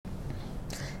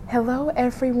Hello,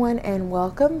 everyone, and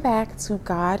welcome back to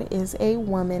God is a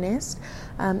Womanist.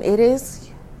 It is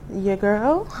your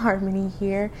girl, Harmony,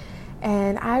 here,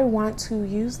 and I want to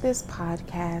use this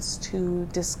podcast to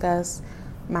discuss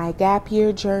my gap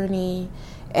year journey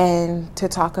and to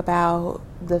talk about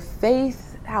the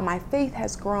faith, how my faith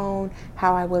has grown,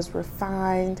 how I was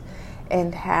refined,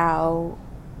 and how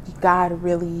God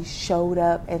really showed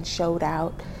up and showed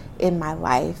out in my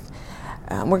life.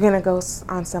 We're going to go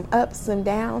on some ups, some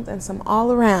downs, and some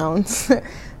all arounds.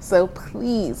 So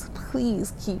please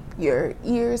keep your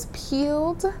ears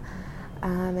peeled.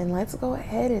 And let's go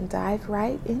ahead and dive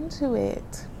right into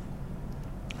it.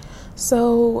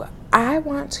 So I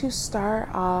want to start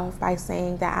off by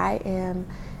saying that I am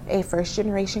a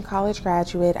first-generation college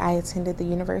graduate. I attended the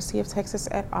University of Texas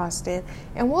at Austin,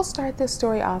 and we'll start this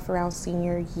story off around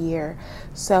senior year.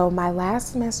 So my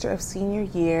last semester of senior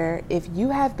year, if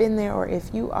you have been there or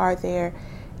if you are there,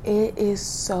 it is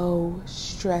so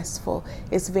stressful.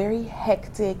 It's very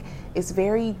hectic. It's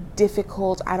very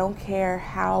difficult. I don't care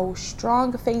how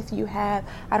strong faith you have.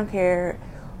 I don't care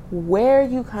where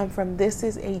you come from. This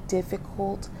is a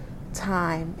difficult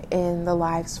time in the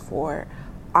lives for,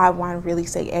 I want to really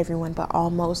say everyone, but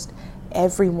almost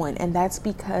everyone. And that's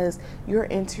because you're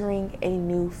entering a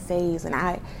new phase. And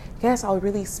I guess I'll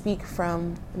really speak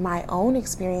from my own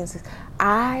experiences.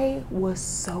 I was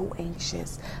so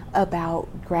anxious about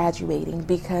graduating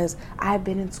because I've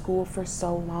been in school for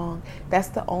so long. That's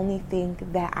the only thing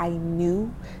that I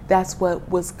knew. That's what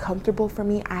was comfortable for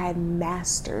me. I had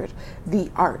mastered the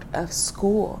art of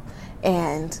school.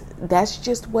 And that's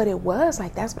just what it was.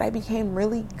 Like, that's what I became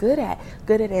really good at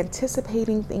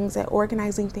anticipating things, at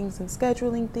organizing things and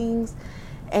scheduling things.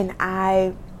 And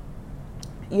I,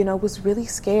 was really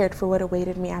scared for what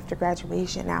awaited me after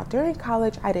graduation. Now, during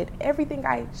college, I did everything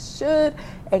I should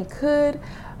and could.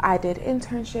 I did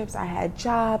internships, I had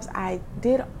jobs, I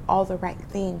did all the right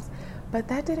things. But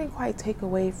that didn't quite take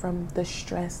away from the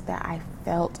stress that I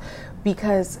felt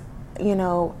because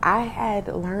I had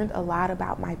learned a lot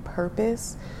about my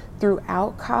purpose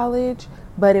throughout college,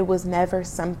 but it was never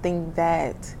something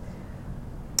that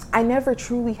I never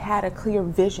truly had a clear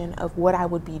vision of what I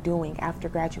would be doing after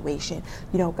graduation.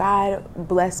 God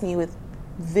blessed me with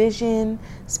vision,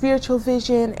 spiritual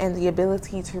vision, and the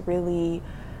ability to really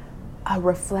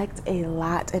reflect a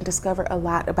lot and discover a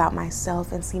lot about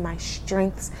myself and see my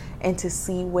strengths and to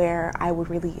see where I would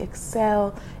really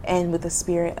excel, and with a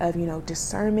spirit of,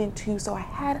 discernment too. So I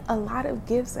had a lot of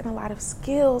gifts and a lot of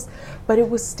skills, but it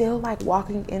was still like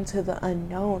walking into the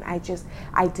unknown. I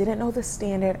didn't know the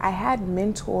standard. I had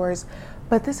mentors,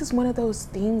 but this is one of those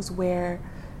things where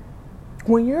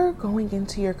when you're going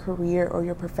into your career or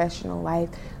your professional life,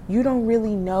 you don't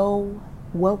really know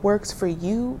what works for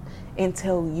you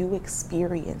until you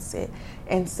experience it.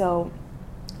 And so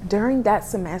during that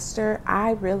semester,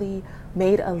 I really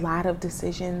made a lot of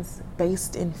decisions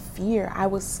based in fear. I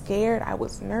was scared. I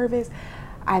was nervous.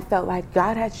 I felt like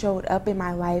God had showed up in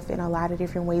my life in a lot of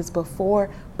different ways before,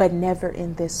 but never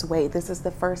in this way. This is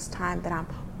the first time that I'm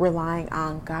relying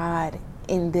on God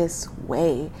in this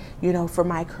way, for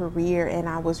my career. And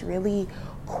I was really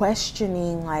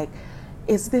questioning, like,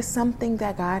 is this something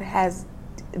that God has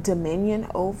dominion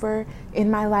over in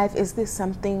my life? Is this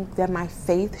something that my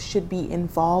faith should be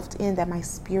involved in, that my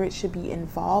spirit should be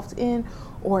involved in?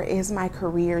 Or is my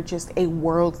career just a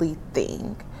worldly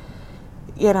thing?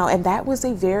 And that was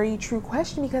a very true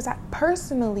question because I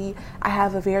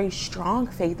have a very strong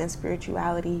faith in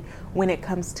spirituality when it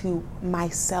comes to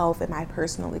myself and my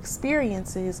personal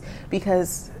experiences,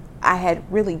 because I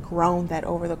had really grown that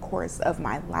over the course of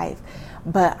my life.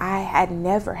 But I had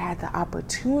never had the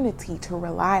opportunity to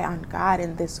rely on God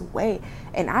in this way.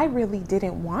 And I really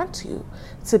didn't want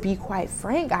to be quite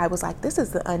frank. I was like, this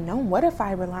is the unknown. What if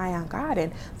I rely on God?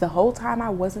 And the whole time I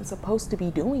wasn't supposed to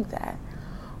be doing that.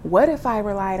 What if I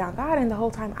relied on God and the whole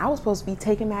time I was supposed to be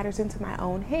taking matters into my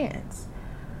own hands?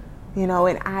 And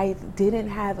I didn't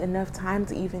have enough time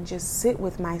to even just sit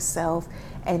with myself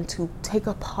and to take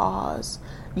a pause,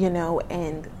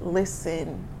 and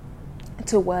listen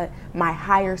to what my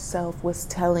higher self was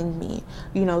telling me,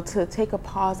 to take a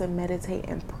pause and meditate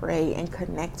and pray and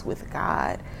connect with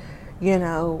God.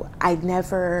 I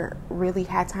never really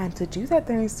had time to do that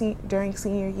during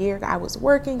senior year. I was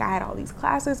working. I had all these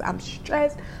classes. I'm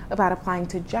stressed about applying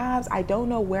to jobs. I don't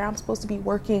know where I'm supposed to be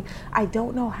working. I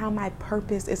don't know how my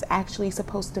purpose is actually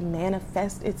supposed to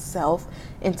manifest itself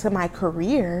into my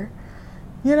career.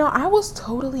 I was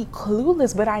totally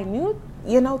clueless, but I knew,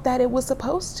 that it was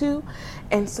supposed to.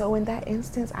 And so in that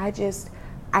instance, I just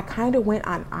I kind of went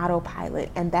on autopilot,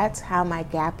 and that's how my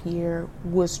gap year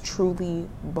was truly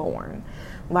born.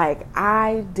 Like,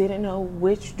 I didn't know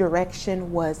which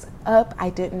direction was up. I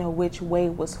didn't know which way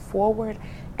was forward.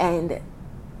 And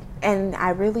I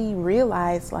really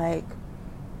realized, like,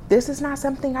 this is not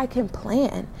something I can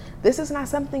plan. This is not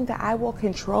something that I will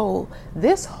control.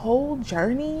 This whole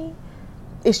journey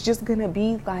is just going to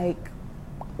be like,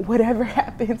 whatever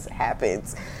happens,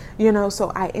 happens.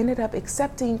 So I ended up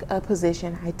accepting a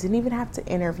position. I didn't even have to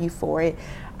interview for it.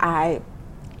 I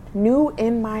knew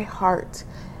in my heart,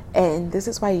 and this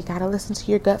is why you got to listen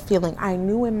to your gut feeling. I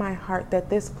knew in my heart that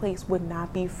this place would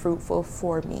not be fruitful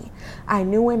for me. I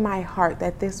knew in my heart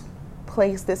that this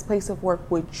place of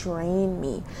work would drain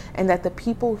me, and that the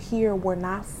people here were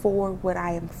not for what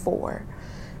I am for,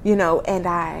 and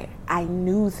I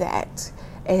knew that,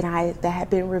 and that had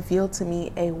been revealed to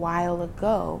me a while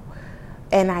ago,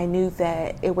 and I knew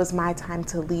that it was my time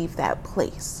to leave that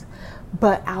place.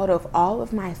 But out of all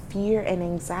of my fear and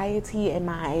anxiety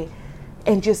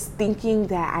and just thinking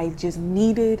that I just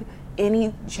needed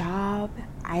any job,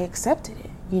 I accepted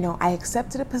it. I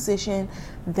accepted a position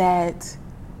that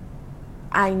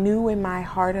I knew in my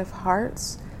heart of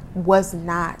hearts was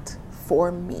not for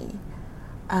me.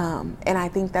 And I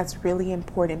think that's really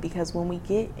important, because when we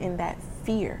get in that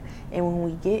fear and when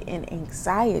we get in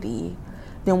anxiety,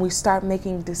 then we start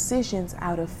making decisions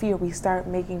out of fear. We start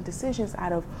making decisions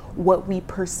out of what we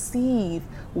perceive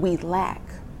we lack,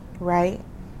 right?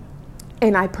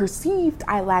 And I perceived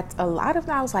I lacked a lot of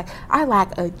that. I was like, I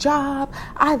lack a job.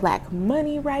 I lack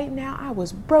money right now. I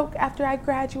was broke after I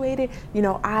graduated.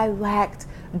 I lacked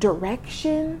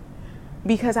direction,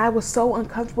 because I was so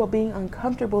uncomfortable being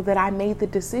uncomfortable that I made the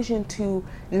decision to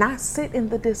not sit in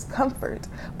the discomfort,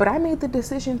 but I made the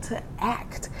decision to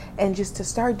act and just to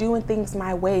start doing things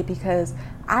my way, because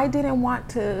I didn't want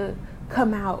to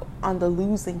come out on the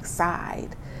losing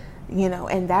side,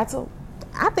 and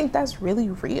I think that's really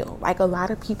real. Like, a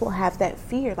lot of people have that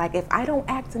fear. Like, if I don't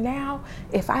act now,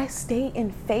 if I stay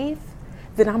in faith,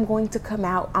 then I'm going to come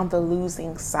out on the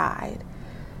losing side.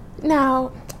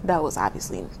 Now, that was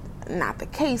obviously not the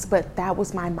case, but that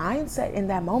was my mindset in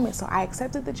that moment. So I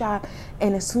accepted the job,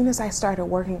 and as soon as I started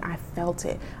working, I felt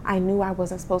it. I knew I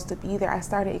wasn't supposed to be there. I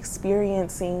started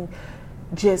experiencing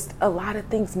just a lot of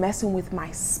things messing with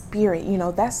my spirit.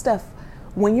 That stuff,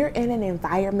 when you're in an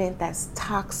environment that's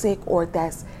toxic, or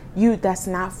that's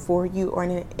not for you, or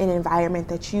in an environment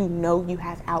that you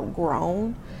have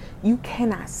outgrown, you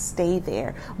cannot stay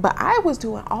there. But I was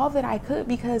doing all that I could,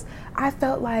 because I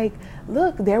felt like,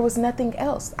 look, there was nothing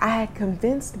else. I had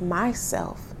convinced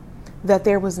myself that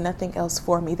there was nothing else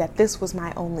for me, that this was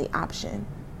my only option.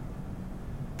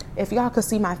 If y'all could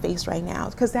see my face right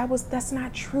now, because that's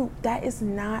not true. That is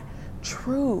not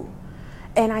true.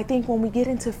 And I think when we get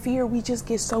into fear, we just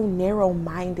get so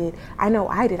narrow-minded. I know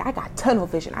I did. I got tunnel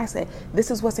vision. I said,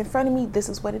 this is what's in front of me. This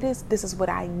is what it is. This is what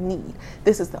I need.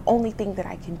 This is the only thing that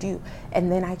I can do. And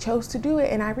then I chose to do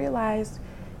it. And I realized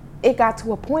it got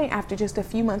to a point after just a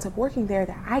few months of working there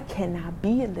that I cannot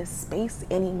be in this space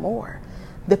anymore.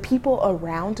 The people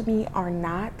around me are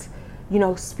not,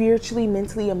 spiritually,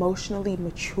 mentally, emotionally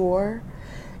mature.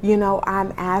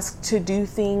 I'm asked to do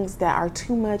things that are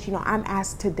too much. I'm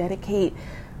asked to dedicate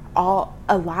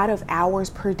a lot of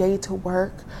hours per day to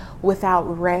work without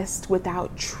rest,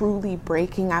 without truly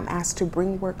breaking. I'm asked to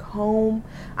bring work home.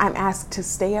 I'm asked to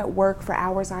stay at work for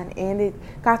hours on end. It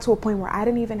got to a point where I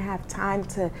didn't even have time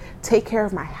to take care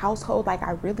of my household like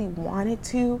I really wanted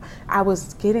to. I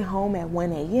was getting home at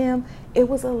 1 a.m. It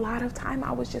was a lot of time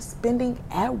I was just spending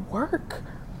at work.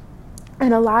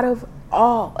 And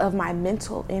all of my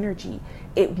mental energy,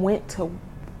 it went to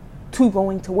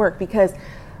going to work, because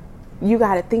you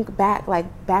got to think back,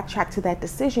 backtrack to that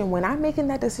decision. When I'm making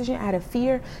that decision out of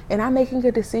fear, and I'm making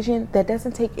a decision that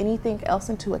doesn't take anything else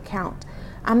into account,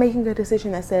 I'm making a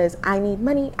decision that says, I need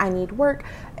money, I need work,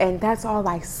 and that's all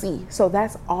I see. So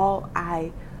that's all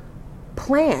I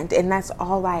planned, and that's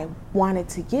all I wanted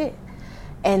to get.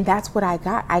 And that's what I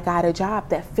got. I got a job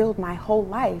that filled my whole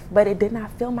life, but it did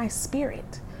not fill my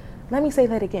spirit. Let me say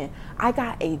that again. I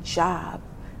got a job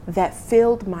that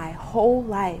filled my whole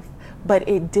life, but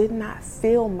it did not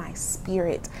fill my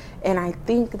spirit. And I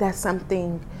think that's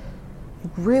something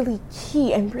really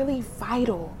key and really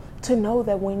vital to know,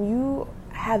 that when you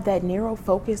have that narrow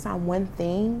focus on one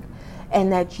thing,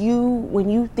 and that when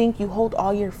you think you hold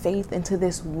all your faith into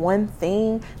this one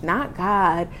thing, not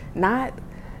God, not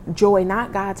joy,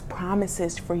 not God's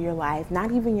promises for your life,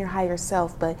 not even your higher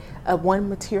self, but one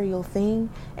material thing,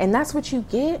 and that's what you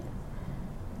get,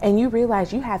 and you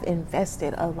realize you have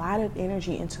invested a lot of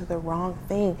energy into the wrong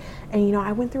thing. And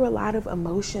I went through a lot of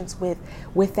emotions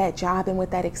with that job and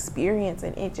with that experience,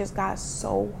 and it just got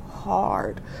so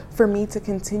hard for me to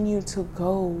continue to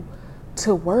go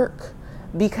to work,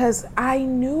 because I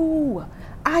knew,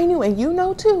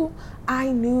 and too,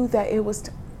 I knew that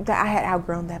that I had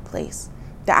outgrown that place,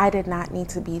 that I did not need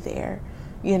to be there,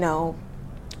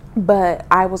 but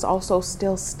I was also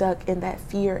still stuck in that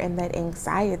fear and that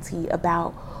anxiety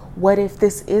about, what if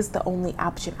this is the only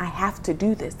option? I have to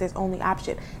do this. This only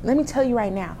option. Let me tell you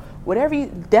right now, whatever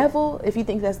devil, if you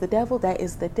think that's the devil, that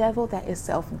is the devil. That is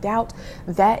self-doubt.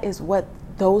 That is what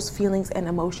those feelings and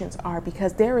emotions are,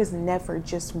 because there is never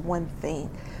just one thing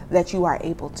that you are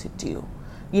able to do.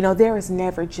 There is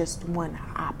never just one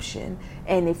option.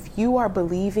 And if you are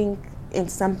believing in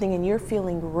something and you're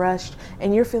feeling rushed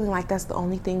and you're feeling like that's the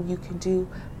only thing you can do,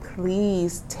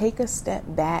 please take a step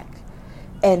back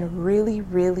and really,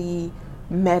 really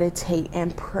meditate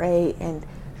and pray and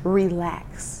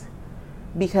relax,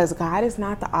 because God is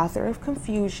not the author of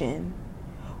confusion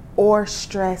or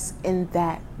stress in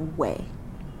that way.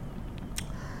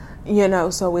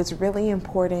 So it's really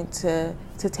important to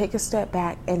take a step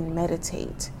back and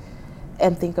meditate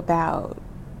and think about,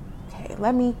 okay,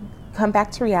 let me come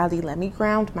back to reality. Let me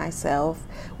ground myself,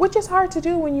 which is hard to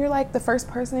do when you're like the first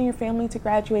person in your family to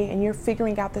graduate and you're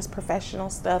figuring out this professional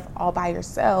stuff all by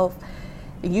yourself.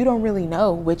 You don't really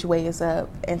know which way is up.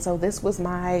 And so this was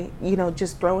my,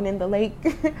 just thrown in the lake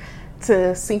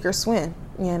to sink or swim,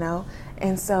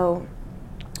 And so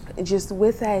just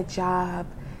with that job,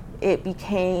 it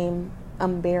became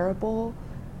unbearable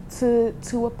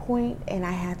to a point, and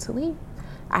I had to leave.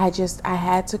 I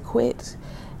had to quit.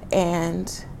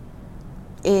 And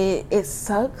it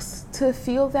sucks to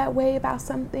feel that way about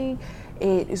something.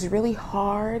 It is really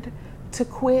hard to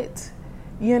quit,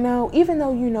 even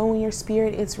though in your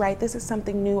spirit it's right. This is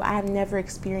something new. I've never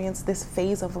experienced this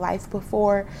phase of life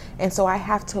before. And so I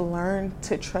have to learn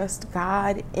to trust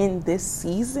God in this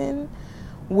season,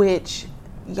 which,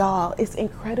 y'all, it's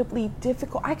incredibly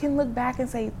difficult. I can look back and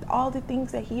say all the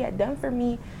things that He had done for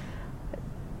me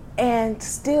and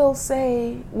still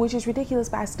say, which is ridiculous,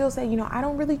 but I still say, I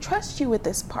don't really trust you with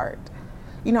this part.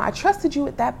 I trusted you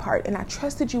with that part, and I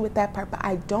trusted you with that part, but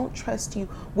I don't trust you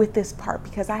with this part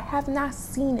because I have not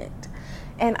seen it.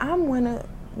 And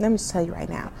let me just tell you right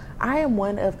now, I am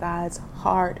one of God's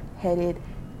hard-headed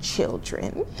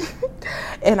children.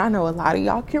 And I know a lot of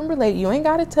y'all can relate. You ain't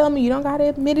got to tell me, you don't got to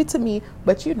admit it to me,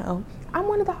 but I'm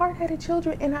one of the hard-headed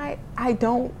children, and I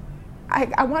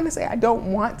want to say I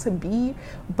don't want to be,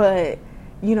 but,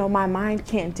 my mind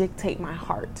can't dictate my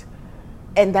heart.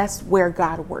 And that's where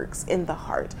God works, in the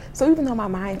heart. So even though my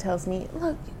mind tells me,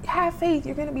 look, have faith,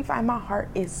 you're going to be fine, my heart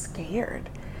is scared.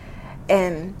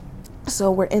 And so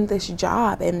we're in this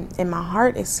job and my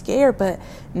heart is scared. But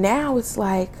now it's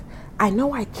like, I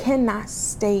know I cannot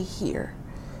stay here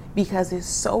because it's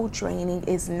so draining.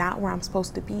 It's not where I'm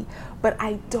supposed to be, but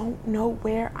I don't know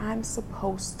where I'm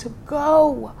supposed to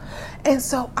go. And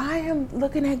so I am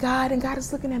looking at God, and God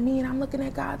is looking at me, and I'm looking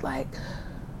at God like,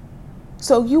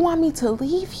 so you want me to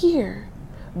leave here,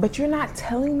 but you're not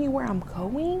telling me where I'm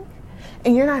going?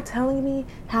 And you're not telling me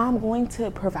how I'm going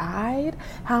to provide,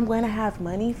 how I'm going to have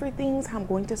money for things, how I'm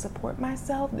going to support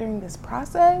myself during this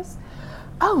process?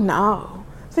 Oh no.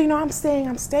 So, I'm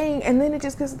staying. And then it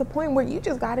just gets to the point where you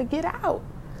just got to get out.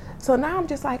 So now I'm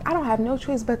just like, I don't have no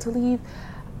choice but to leave.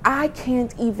 I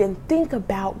can't even think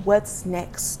about what's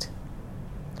next.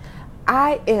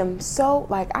 I am so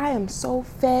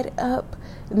fed up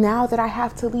now that I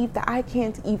have to leave that I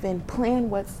can't even plan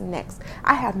what's next.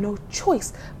 I have no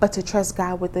choice but to trust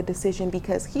God with the decision,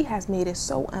 because He has made it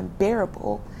so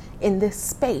unbearable in this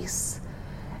space.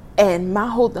 And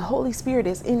the Holy Spirit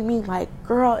is in me like,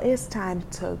 girl, it's time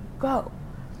to go.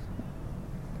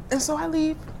 And so I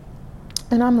leave,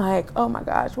 and I'm like, oh my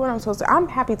gosh, what am I supposed to do? I'm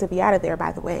happy to be out of there,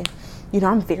 by the way.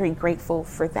 I'm very grateful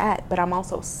for that, but I'm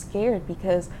also scared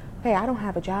because, hey, I don't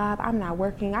have a job. I'm not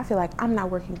working. I feel like I'm not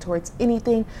working towards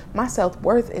anything. My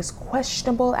self-worth is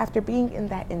questionable after being in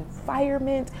that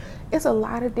environment. It's a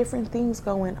lot of different things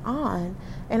going on.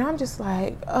 And I'm just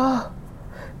like, oh,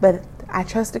 but I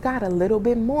trusted God a little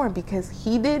bit more because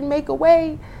He did make a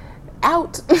way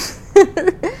out.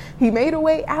 He made a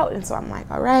way out. And so I'm like,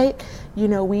 all right,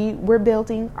 we're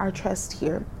building our trust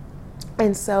here.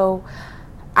 And so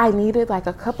I needed like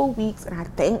a couple weeks, and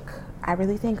I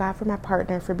really thank God for my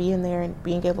partner for being there and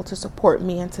being able to support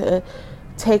me and to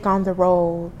take on the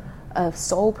role of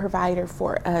sole provider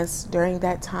for us during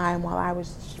that time while I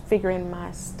was figuring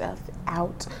my stuff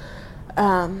out.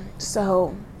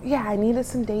 So yeah, I needed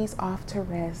some days off to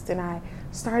rest, and I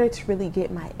started to really get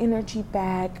my energy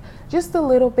back just a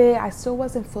little bit. I still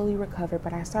wasn't fully recovered,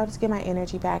 but I started to get my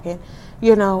energy back, and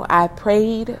I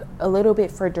prayed a little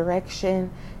bit for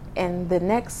direction. And the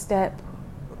next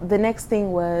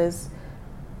thing was,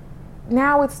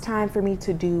 now it's time for me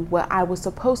to do what I was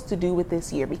supposed to do with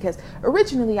this year, because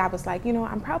originally I was like,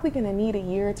 I'm probably going to need a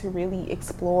year to really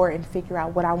explore and figure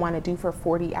out what I want to do for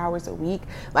 40 hours a week.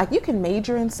 Like, you can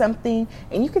major in something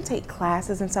and you can take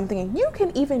classes in something and you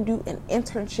can even do an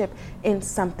internship in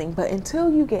something. But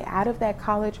until you get out of that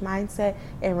college mindset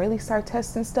and really start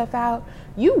testing stuff out,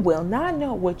 you will not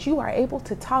know what you are able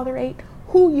to tolerate,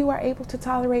 who you are able to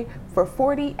tolerate for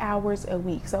 40 hours a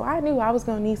week. So I knew I was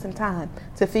going to need some time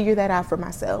to figure that out for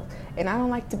myself. And I don't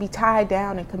like to be tied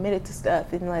down and committed to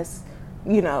stuff unless,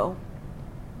 I know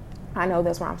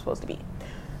that's where I'm supposed to be.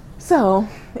 So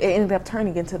it ended up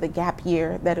turning into the gap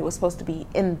year that it was supposed to be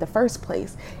in the first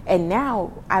place. And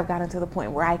now I've gotten to the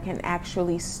point where I can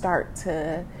actually start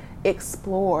to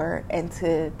explore and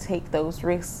to take those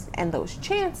risks and those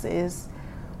chances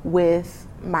with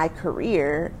my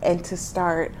career and to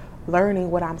start learning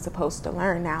what I'm supposed to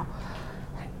learn. Now,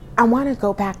 I want to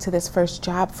go back to this first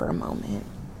job for a moment,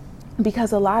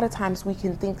 because a lot of times we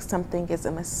can think something is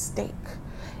a mistake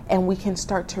and we can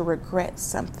start to regret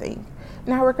something.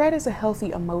 Now, regret is a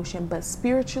healthy emotion, but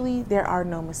spiritually, there are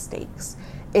no mistakes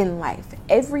in life.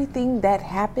 Everything that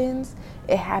happens,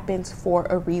 it happens for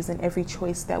a reason. Every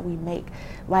choice that we make.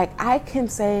 Like, I can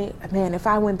say, man, if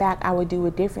I went back, I would do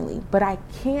it differently, but I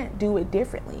can't do it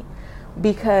differently,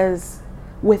 because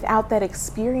without that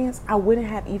experience, I wouldn't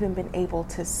have even been able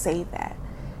to say that.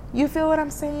 You feel what I'm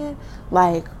saying?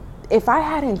 Like, if I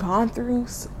hadn't gone through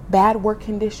bad work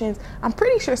conditions, I'm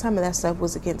pretty sure some of that stuff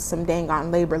was against some dang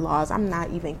on labor laws. I'm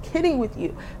not even kidding with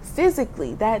you.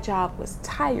 Physically, that job was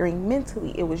tiring.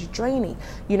 Mentally, it was draining.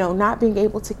 Not being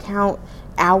able to count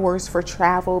hours for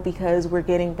travel because we're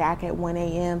getting back at 1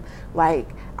 a.m. Like,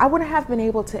 I wouldn't have been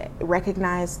able to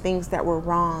recognize things that were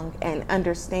wrong and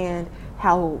understand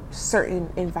how certain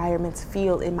environments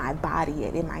feel in my body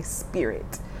and in my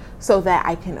spirit, so that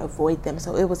I can avoid them.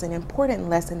 So it was an important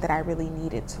lesson that I really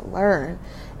needed to learn.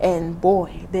 And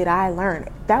boy, did I learn.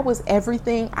 That was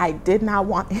everything I did not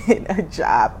want in a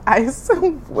job. I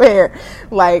swear,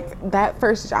 like, that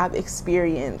first job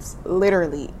experience,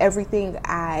 literally everything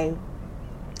I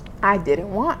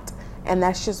didn't want. And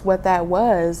that's just what that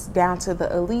was, down to the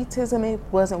elitism. It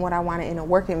wasn't what I wanted in a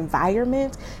work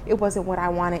environment. It wasn't what I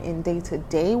wanted in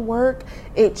day-to-day work.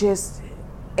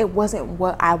 It wasn't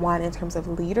what I want in terms of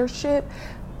leadership.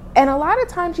 And a lot of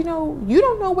times, you don't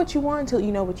know what you want until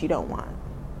you know what you don't want.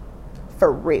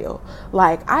 For real.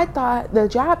 Like, I thought the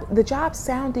job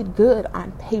sounded good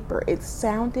on paper. It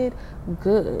sounded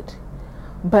good.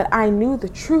 But I knew the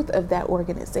truth of that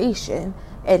organization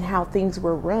and how things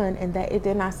were run, and that it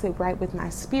did not sit right with my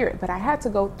spirit. But I had to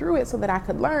go through it so that I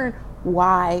could learn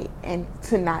why and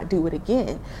to not do it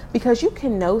again. Because you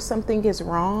can know something is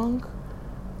wrong,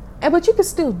 but you can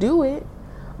still do it.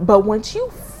 But once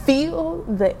you feel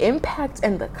the impact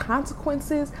and the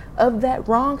consequences of that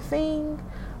wrong thing,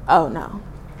 oh no.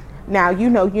 Now you're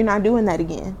not doing that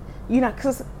again.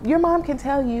 Because your mom can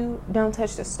tell you, don't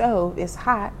touch the stove, it's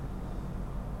hot.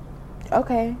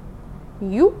 Okay.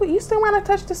 You still want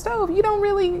to touch the stove.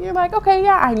 You're like, okay,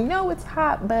 yeah, I know it's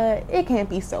hot, but it can't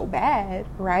be so bad,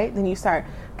 right? Then you start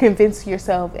convincing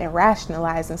yourself and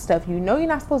rationalizing stuff you're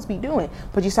not supposed to be doing,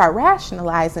 but you start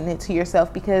rationalizing it to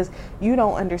yourself because you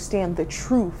don't understand the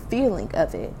true feeling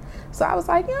of it. So I was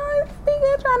like, I'm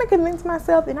trying to convince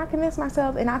myself, and I convinced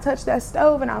myself, and I touched that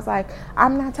stove, and I was like,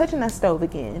 I'm not touching that stove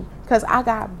again because I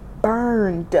got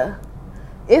burned.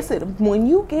 When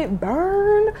you get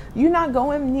burned, you're not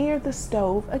going near the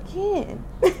stove again.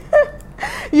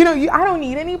 I don't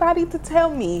need anybody to tell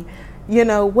me,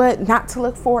 what not to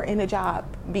look for in a job,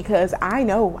 because I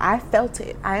know, I felt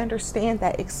it. I understand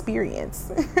that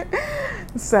experience.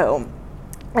 So,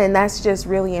 and that's just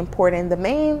really important.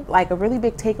 A really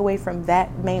big takeaway from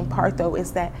that main part, though,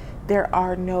 is that there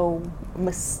are no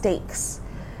mistakes.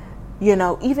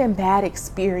 Even bad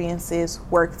experiences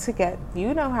work together.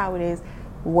 You know how it is.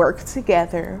 Work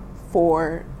together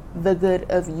for the good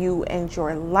of you and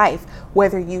your life,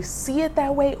 whether you see it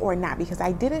that way or not, because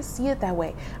I didn't see it that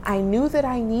way. I knew that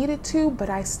I needed to,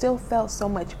 but I still felt so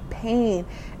much pain,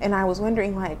 and I was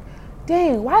wondering, like,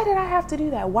 dang, why did I have to do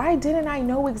that? Why didn't I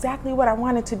know exactly what I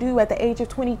wanted to do at the age of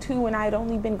 22 when I had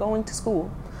only been going to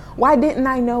school? Why didn't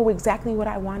I know exactly what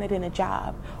I wanted in a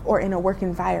job or in a work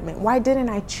environment? Why didn't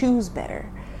I choose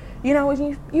better?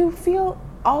 You feel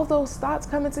all those thoughts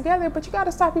coming together, but you got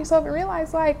to stop yourself and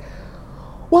realize, like,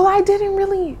 Well, I didn't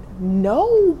really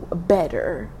know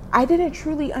better. I didn't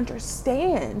truly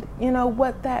understand,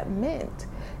 what that meant.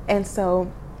 And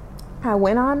so I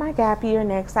went on my gap year.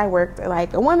 Next, I worked at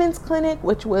like a women's clinic,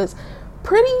 which was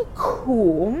pretty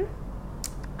cool.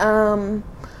 I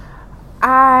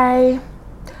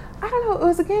don't know. It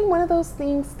was, again, one of those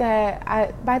things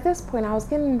that by this point, I was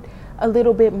getting a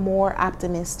little bit more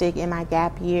optimistic in my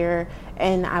gap year.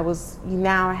 And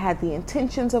I had the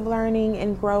intentions of learning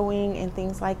and growing and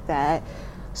things like that.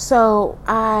 So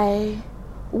I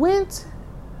went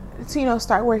to,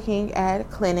 start working at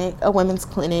a women's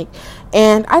clinic.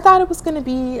 And I thought it was going to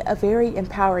be a very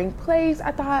empowering place.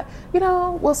 I thought,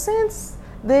 well, since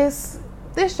this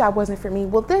job wasn't for me,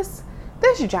 well, this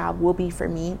job will be for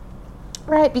me.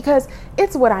 Right? Because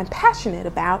it's what I'm passionate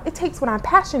about. It takes what I'm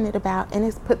passionate about and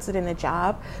it puts it in a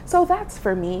job. So that's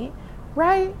for me.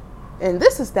 Right? And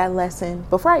this is that lesson.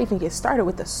 Before I even get started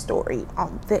with the story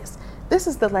on this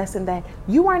is the lesson that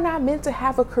you are not meant to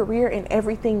have a career in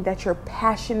everything that you're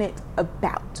passionate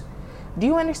about. Do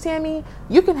you understand me?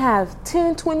 You can have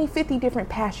 10, 20, 50 different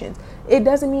passions. It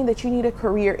doesn't mean that you need a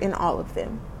career in all of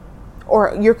them,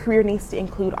 or your career needs to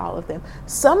include all of them.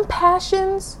 Some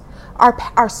passions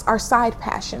are side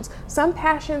passions. Some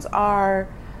passions are,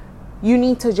 you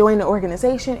need to join the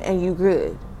organization and you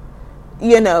good.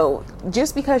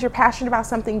 Just because you're passionate about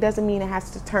something doesn't mean it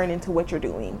has to turn into what you're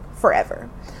doing forever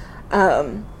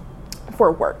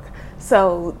for work.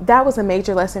 So that was a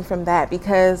major lesson from that,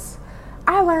 because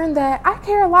I learned that I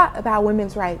care a lot about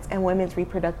women's rights and women's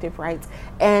reproductive rights.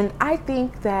 And I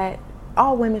think that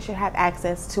all women should have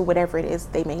access to whatever it is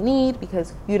they may need,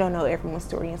 because you don't know everyone's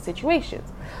story and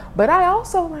situations. But I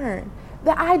also learned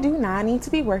that I do not need to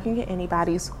be working at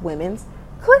anybody's women's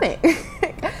clinic.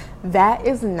 That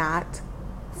is not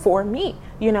for me.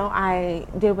 I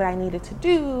did what I needed to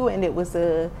do, and it was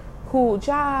a cool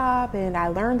job, and I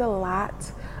learned a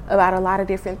lot about a lot of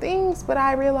different things, but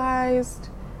I realized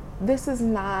this is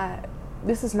not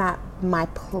my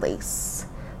place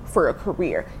for a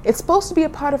career. It's supposed to be a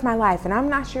part of my life, and I'm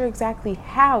not sure exactly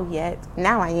how yet.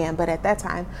 Now I am, but at that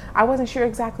time I wasn't sure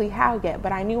exactly how yet,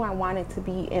 but I knew I wanted to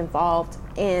be involved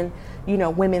in,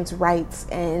 women's rights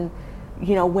and,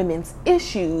 women's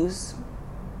issues,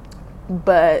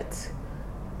 but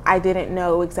I didn't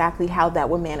know exactly how that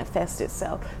would manifest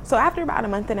itself. So after about a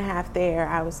month and a half there,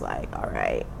 I was like, all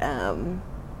right,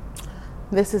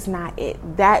 this is not it.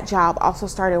 That job also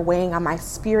started weighing on my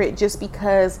spirit, just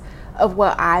because of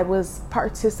what I was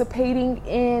participating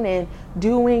in and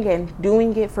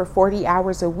doing it for 40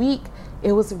 hours a week.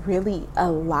 It was really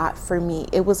a lot for me.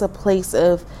 It was a place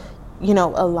of,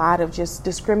 a lot of just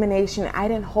discrimination. I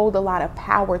didn't hold a lot of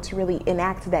power to really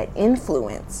enact that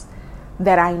influence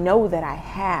that I know that I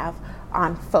have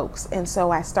on folks. And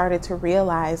so I started to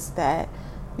realize that,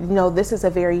 this is a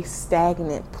very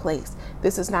stagnant place.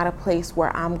 This is not a place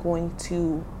where I'm going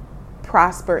to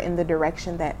prosper in the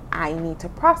direction that I need to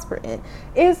prosper in.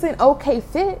 It's an okay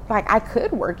fit. Like, I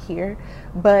could work here,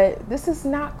 but this is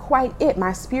not quite it.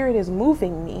 My spirit is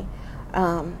moving me.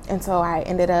 And so I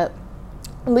ended up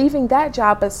leaving that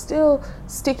job, but still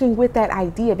sticking with that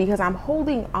idea, because I'm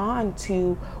holding on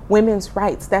to women's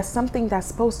rights. That's something that's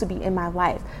supposed to be in my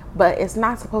life, but it's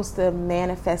not supposed to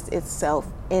manifest itself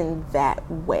in that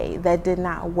way. That did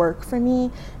not work for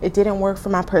me. It didn't work for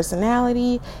my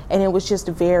personality, and it was just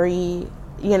very,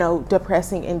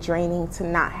 depressing and draining to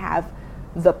not have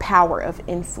the power of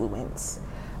influence.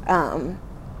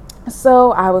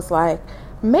 So I was like,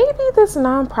 maybe this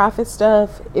nonprofit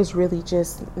stuff is really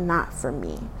just not for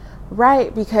me,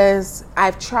 right? Because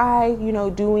I've tried,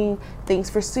 doing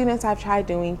things for students. I've tried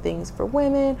doing things for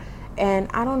women, and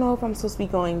I don't know if I'm supposed to be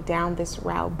going down this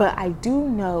route, but I do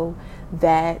know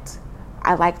that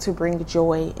I like to bring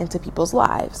joy into people's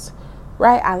lives,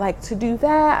 right? I like to do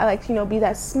that. I like to, be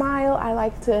that smile. I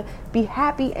like to be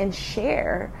happy and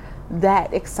share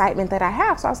that excitement that I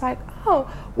have. So I was like,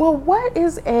 oh, well, what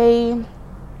is a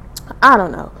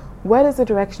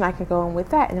direction I could go in with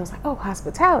that? And it was like, oh,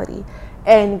 hospitality.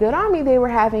 And good on me, they were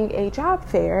having a job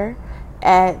fair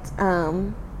at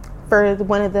for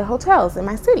one of the hotels in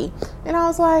my city. And I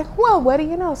was like, well, what do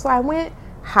you know? So I went,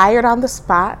 hired on the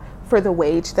spot for the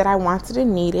wage that I wanted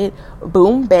and needed.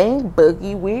 Boom, bang,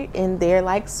 boogie. We're in there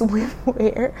like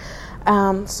swimwear.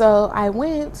 So I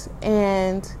went,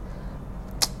 and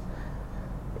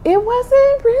it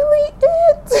wasn't really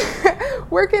it.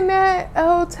 Working at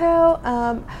a hotel.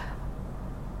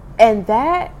 And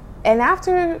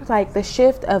after like the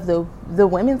shift of the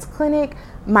women's clinic,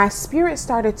 my spirit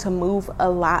started to move a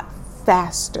lot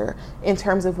faster in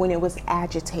terms of when it was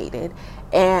agitated.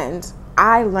 And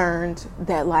I learned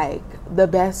that like the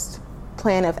best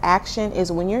plan of action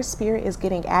is when your spirit is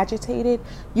getting agitated,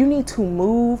 you need to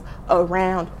move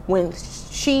around. When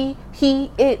she,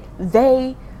 he, it,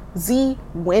 they, Z,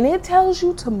 when it tells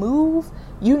you to move,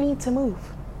 you need to move.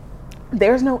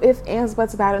 There's no ifs, ands,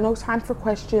 buts about it. No time for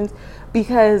questions,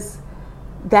 because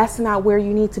that's not where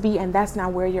you need to be, and that's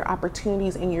not where your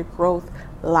opportunities and your growth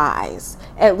lies,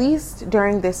 at least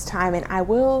during this time. And I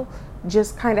will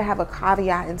just kind of have a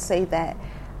caveat and say that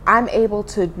I'm able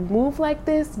to move like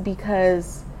this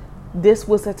because this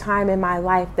was a time in my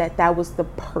life that was the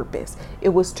purpose. It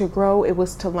was to grow, it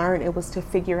was to learn, it was to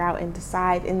figure out and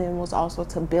decide, and then it was also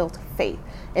to build faith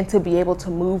and to be able to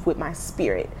move with my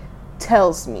spirit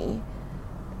tells me,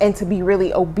 and to be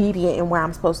really obedient in where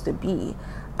I'm supposed to be,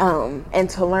 and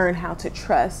to learn how to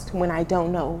trust when I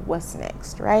don't know what's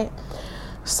next, right?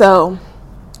 So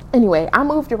anyway, I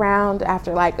moved around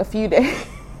after like a few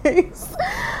days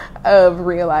of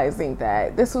realizing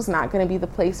that this was not going to be the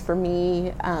place for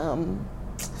me.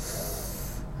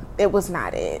 It was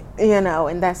not it,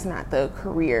 and that's not the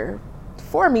career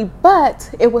for me.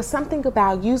 But it was something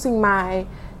about using my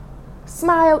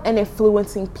smile and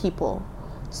influencing people.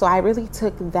 So I really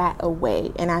took that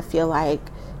away, and I feel like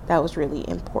that was really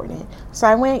important. So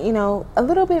I went, a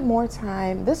little bit more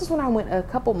time. This is when I went a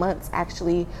couple months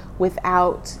actually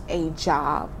without a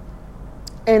job.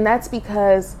 And that's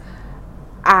because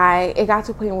it got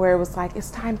to a point where it was like,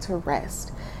 it's time to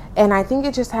rest. And I think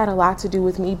it just had a lot to do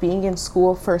with me being in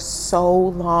school for so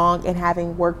long and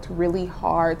having worked really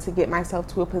hard to get myself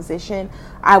to a position.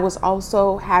 I was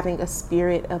also having a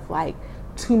spirit of like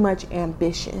too much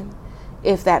ambition,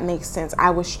 if that makes sense. I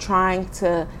was trying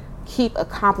to keep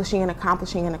accomplishing,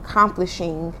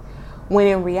 when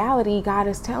in reality, God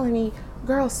is telling me,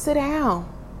 girl, sit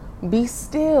down, be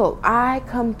still. I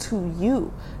come to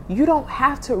you. You don't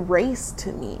have to race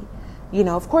to me.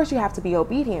 Of course you have to be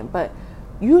obedient, but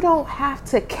you don't have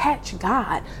to catch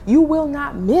God. You will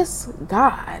not miss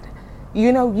God.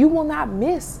 You will not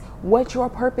miss what your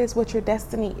purpose, what your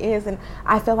destiny is. And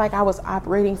I feel like I was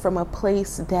operating from a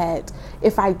place that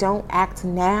if I don't act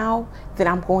now, then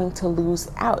I'm going to lose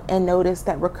out. And notice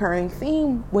that recurring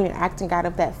theme when you're acting out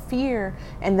of that fear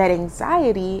and that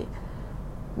anxiety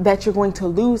that you're going to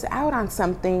lose out on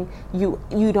something,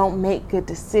 you don't make good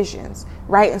decisions,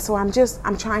 right? And so I'm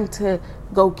trying to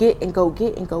go get. And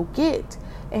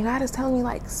God is telling me,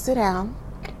 like, sit down,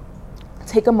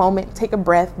 take a moment, take a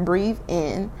breath, breathe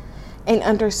in, and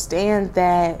understand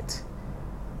that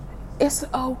it's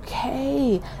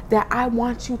okay, that I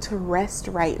want you to rest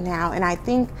right now. And I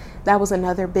think that was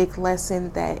another big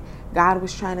lesson, that God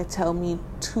was trying to tell me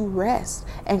to rest.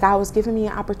 And God was giving me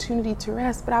an opportunity to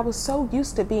rest. But I was so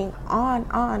used to being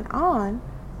on,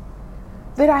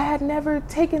 that I had never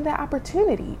taken that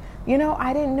opportunity.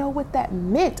 I didn't know what that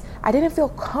meant. I didn't feel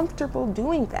comfortable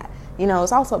doing that.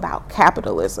 It's also about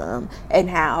capitalism and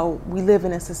how we live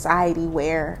in a society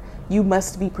where you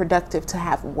must be productive to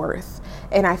have worth.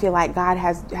 And I feel like God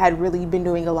had really been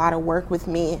doing a lot of work with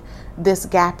me this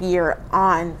gap year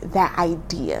on that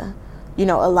idea. A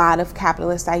lot of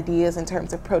capitalist ideas in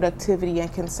terms of productivity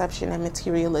and consumption and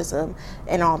materialism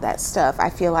and all that stuff. I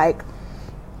feel like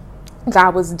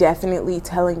God was definitely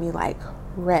telling me, like,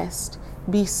 rest,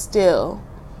 be still,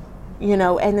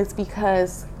 and it's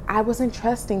because I wasn't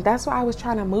trusting. That's why I was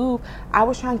trying to move. I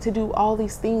was trying to do all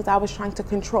these things. I was trying to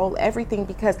control everything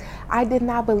because I did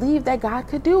not believe that God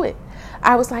could do it.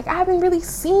 I was like, I haven't really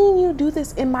seen you do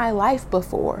this in my life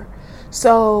before.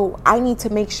 So I need to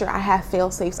make sure I have fail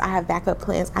safes. I have backup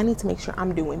plans. I need to make sure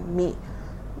I'm doing me,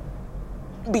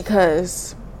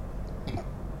 because,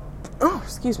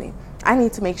 I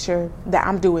need to make sure that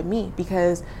I'm doing me,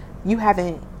 because you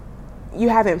haven't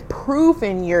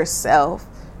proven yourself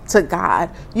to God.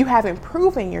 You haven't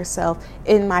proven yourself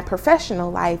in my professional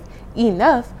life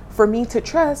enough for me to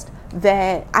trust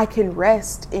that I can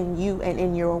rest in you and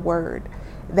in your word,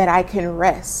 that I can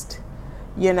rest.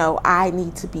 I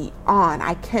need to be on.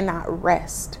 I cannot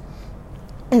rest.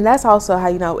 And that's also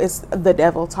how, it's the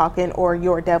devil talking, or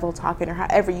your devil talking, or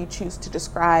however you choose to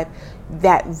describe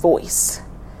that voice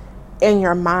in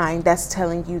your mind that's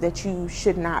telling you that you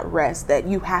should not rest, that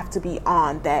you have to be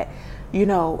on, that,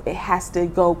 it has to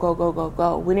go.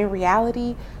 When in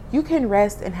reality, you can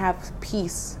rest and have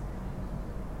peace.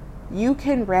 You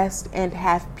can rest and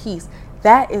have peace.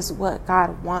 That is what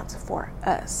God wants for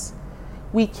us.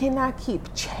 We cannot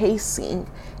keep chasing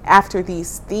after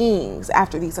these things,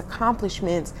 after these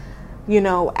accomplishments,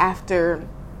 after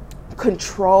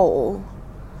control,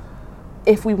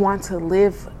 if we want to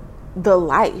live the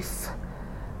life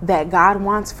that God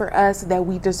wants for us, that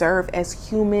we deserve as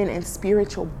human and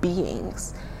spiritual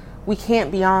beings. We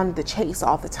can't be on the chase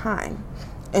all the time.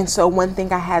 And so one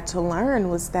thing I had to learn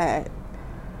was that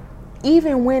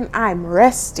even when I'm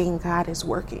resting, God is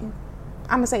working.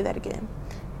 I'm going to say that again.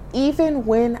 Even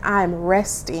when I'm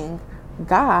resting,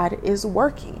 God is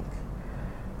working.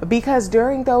 Because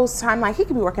during those times, like, he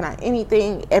could be working on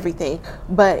anything, everything,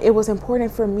 but it was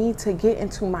important for me to get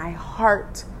into my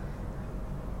heart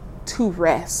to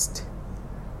rest,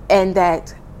 and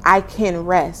that I can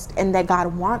rest, and that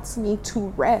God wants me to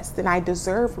rest, and I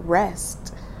deserve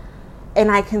rest,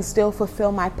 and I can still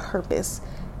fulfill my purpose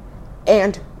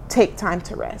and take time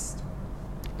to rest.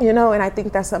 And I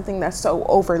think that's something that's so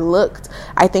overlooked.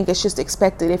 I think it's just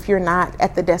expected if you're not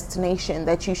at the destination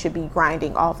that you should be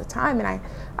grinding all the time. And I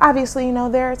obviously,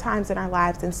 there are times in our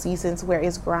lives and seasons where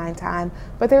it's grind time,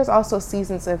 but there's also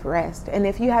seasons of rest. And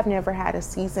if you have never had a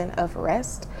season of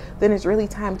rest, then it's really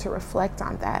time to reflect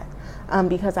on that.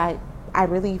 Because I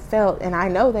really felt, and I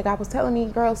know that God was telling me,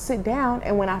 girl, sit down.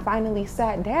 And when I finally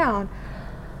sat down,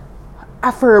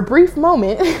 for a brief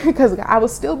moment, because I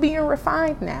was still being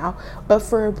refined now, but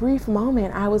for a brief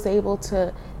moment, I was able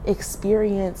to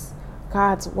experience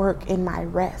God's work in my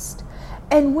rest.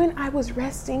 And when I was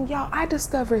resting, y'all, I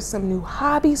discovered some new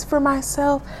hobbies for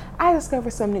myself. I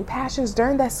discovered some new passions.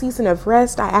 During that season of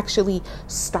rest, I actually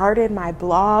started my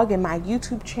blog and my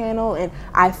YouTube channel, and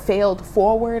I failed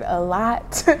forward a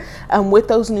lot with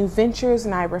those new ventures,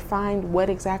 and I refined what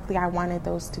exactly I wanted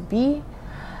those to be.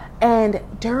 And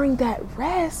during that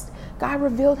rest, God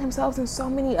revealed himself in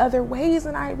so many other ways.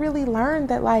 And I really learned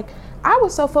that, I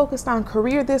was so focused on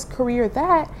career this, career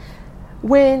that,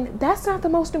 when that's not the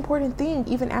most important thing.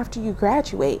 Even after you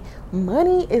graduate,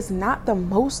 money is not the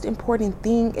most important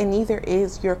thing, and neither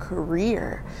is your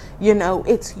career.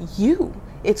 It's you.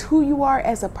 It's who you are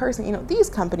as a person.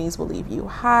 These companies will leave you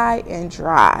high and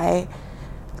dry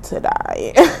to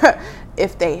die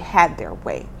if they had their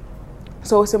way.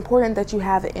 So it's important that you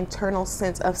have an internal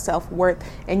sense of self-worth,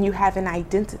 and you have an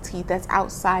identity that's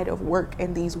outside of work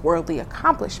and these worldly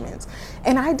accomplishments.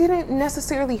 And I didn't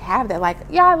necessarily have that.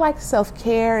 I liked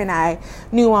self-care, and I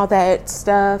knew all that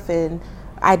stuff, and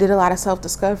I did a lot of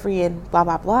self-discovery and blah,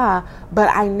 blah, blah.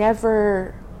 But I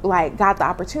never got the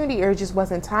opportunity, or it just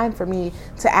wasn't time for me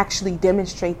to actually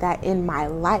demonstrate that in my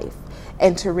life,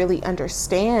 and to really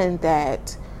understand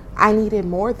that I needed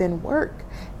more than work.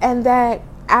 And that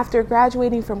after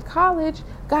graduating from college,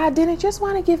 God didn't just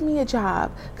want to give me a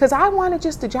job, because I wanted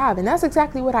just a job. And that's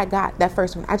exactly what I got that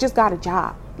first one. I just got a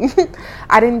job.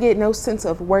 I didn't get no sense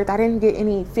of worth. I didn't get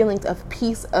any feelings of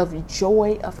peace, of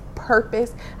joy, of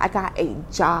purpose. I got a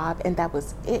job, and that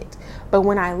was it. But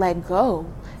when I let go,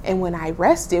 and when I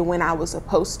rested, when I was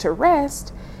supposed to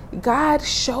rest, God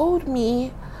showed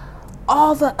me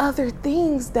all the other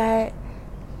things that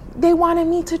they wanted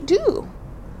me to do.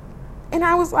 And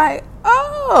I was like,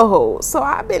 oh, so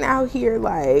I've been out here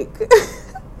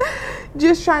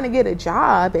just trying to get a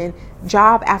job, and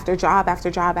job after job after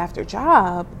job after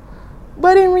job.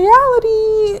 But in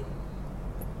reality,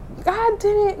 God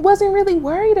wasn't really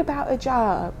worried about a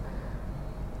job.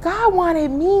 God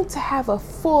wanted me to have a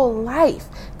full life.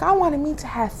 God wanted me to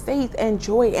have faith and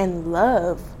joy and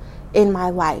love in my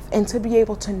life, and to be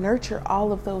able to nurture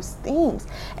all of those things.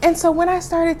 And so when I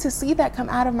started to see that come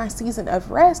out of my season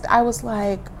of rest, I was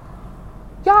like,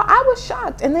 y'all, I was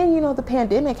shocked. And then, the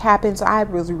pandemic happened, so I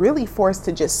was really forced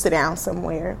to just sit down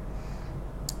somewhere.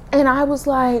 And I was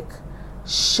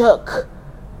shook,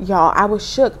 y'all. I was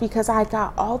shook, because I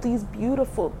got all these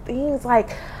beautiful things.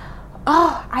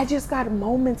 I just got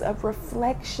moments of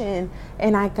reflection,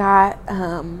 and I got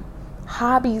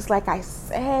hobbies, like I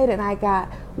said, and I got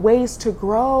ways to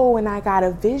grow, and I got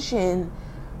a vision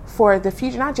for the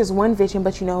future. Not just one vision,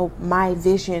 but my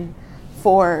vision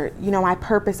for my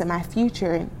purpose and my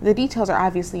future. And the details are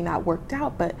obviously not worked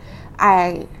out, but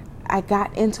I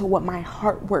got into what my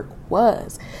heart work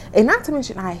was. And not to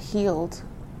mention, I healed.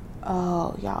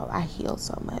 Oh, y'all, I healed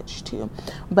so much too.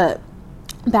 But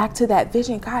back to that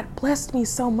vision, God blessed me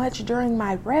so much during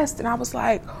my rest, and I was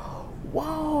like,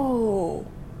 whoa,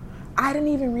 I didn't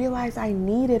even realize I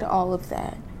needed all of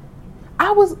that.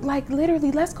 I was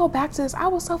literally, let's go back to this. I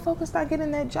was so focused on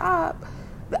getting that job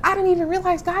that I didn't even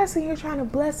realize God's sitting here trying to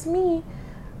bless me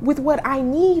with what I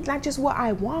need, not just what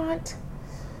I want.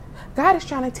 God is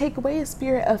trying to take away a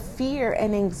spirit of fear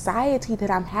and anxiety that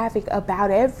I'm having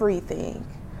about everything,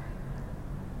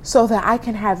 so that I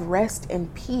can have rest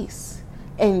and peace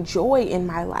and joy in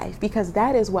my life, because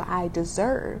that is what I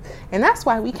deserve. And that's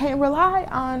why we can't rely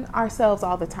on ourselves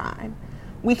all the time.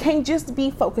 We can't just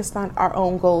be focused on our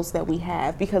own goals that we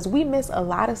have, because we miss a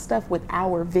lot of stuff with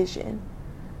our vision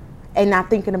and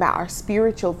not thinking about our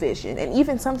spiritual vision. And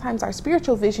even sometimes our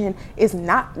spiritual vision is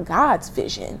not God's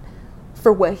vision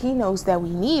for what he knows that we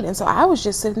need. And so I was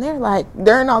just sitting there like,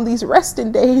 during all these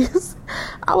resting days,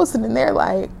 I was sitting there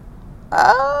like,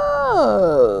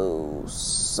 oh,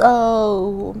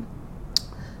 so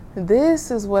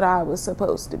this is what I was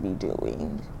supposed to be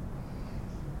doing.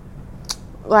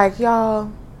 Like,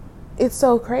 y'all, it's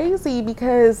so crazy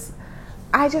because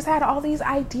I just had all these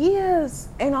ideas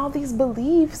and all these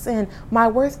beliefs and my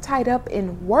worth tied up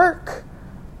in work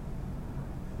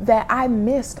that I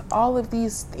missed all of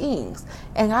these things.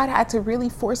 And God had to really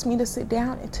force me to sit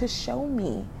down and to show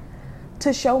me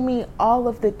all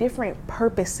of the different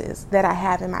purposes that I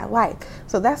have in my life.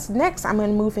 So that's next. I'm going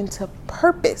to move into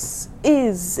purpose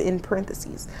is in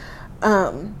parentheses.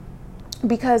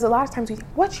 Because a lot of times we think,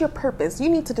 what's your purpose? You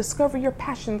need to discover your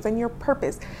passions and your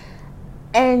purpose.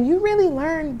 And you really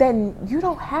learn that you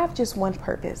don't have just one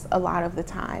purpose a lot of the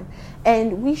time.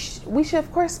 And we should,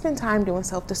 of course, spend time doing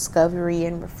self-discovery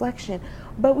and reflection.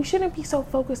 But we shouldn't be so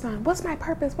focused on, what's my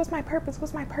purpose? What's my purpose?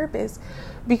 What's my purpose?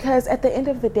 Because at the end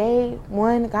of the day,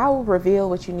 one, God will reveal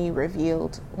what you need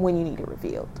revealed when you need it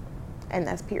revealed. And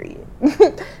that's period.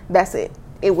 That's it.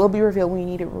 It will be revealed when you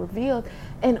need it revealed.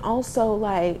 And also,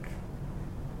 like,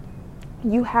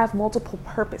 you have multiple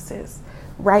purposes,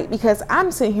 right? Because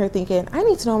I'm sitting here thinking, I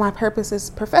need to know my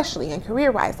purposes professionally and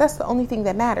career-wise. That's the only thing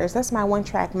that matters. That's my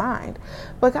one-track mind.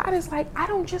 But God is like, I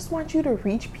don't just want you to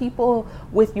reach people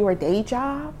with your day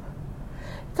job.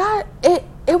 God, it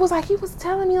was like he was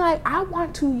telling me, like, I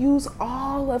want to use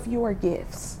all of your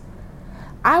gifts.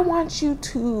 I want you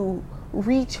to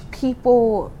reach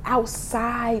people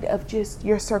outside of just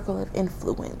your circle of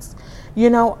influence.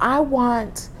 You know, I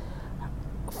want...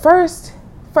 First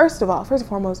and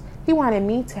foremost, he wanted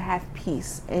me to have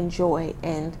peace and joy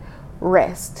and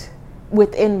rest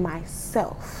within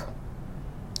myself,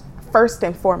 first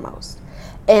and foremost.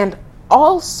 And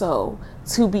also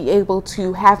to be able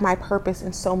to have my purpose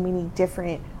in so many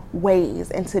different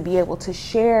ways and to be able to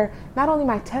share not only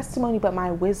my testimony, but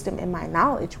my wisdom and my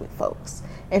knowledge with folks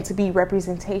and to be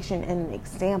representation and an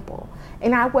example.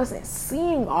 And I wasn't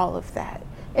seeing all of that.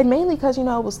 And mainly because, you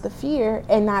know, it was the fear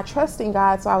and not trusting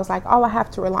God. So I was like, all I have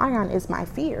to rely on is my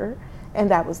fear. And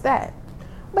that was that.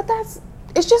 But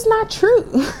it's just not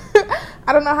true.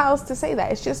 I don't know how else to say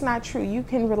that. It's just not true. You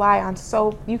can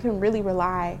really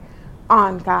rely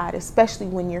on God, especially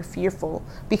when you're fearful,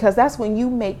 because that's when you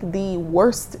make the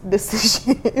worst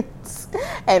decisions.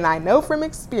 And I know from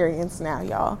experience now,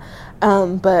 y'all.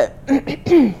 But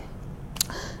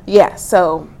yeah,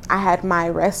 so I had my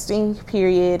resting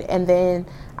period, and then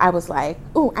I was like,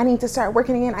 ooh, I need to start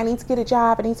working again. I need to get a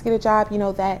job. You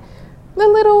know, that the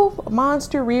little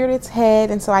monster reared its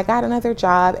head. And so I got another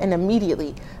job, and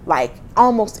immediately, like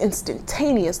almost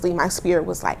instantaneously, my spirit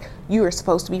was like, you are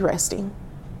supposed to be resting.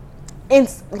 And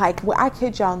like, well, I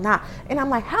kid y'all not. And I'm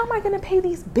like, how am I going to pay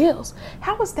these bills?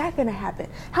 How is that going to happen?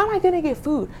 How am I going to get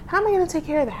food? How am I going to take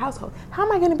care of the household? How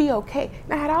am I going to be okay?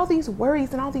 And I had all these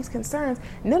worries and all these concerns.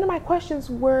 None of my questions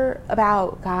were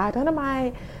about God.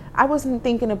 I wasn't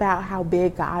thinking about how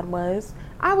big God was.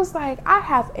 I was like, I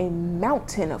have a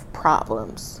mountain of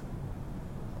problems.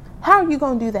 How are you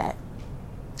going to do that?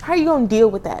 How are you going to deal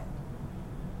with that?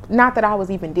 Not that I was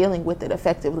even dealing with it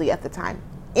effectively at the time.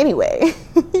 Anyway,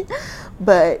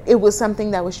 but it was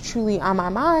something that was truly on my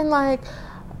mind. Like,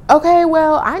 okay,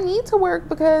 well, I need to work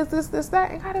because this,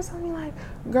 that. And God is telling me, like,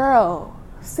 girl,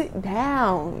 sit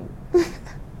down.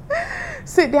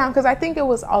 Sit down. Because I think it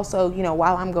was also, you know,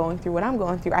 while I'm going through what I'm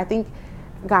going through, I think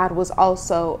God was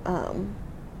also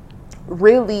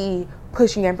really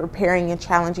pushing and preparing and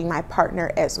challenging my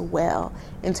partner as well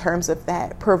in terms of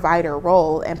that provider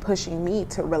role and pushing me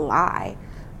to rely,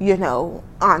 you know,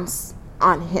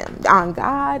 on him, on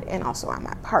God, and also on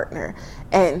my partner,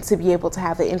 and to be able to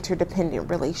have an interdependent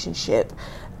relationship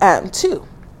too.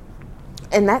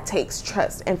 And that takes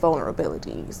trust and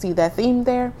vulnerability. You see that theme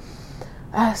there?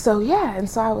 So yeah, and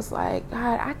so I was like,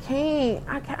 God, I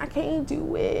can't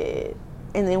do it.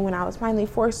 And then when I was finally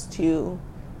forced to,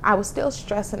 I was still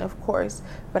stressing, of course,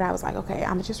 but I was like, okay,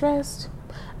 I'm gonna just rest.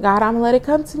 God, I'm gonna let it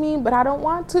come to me, but I don't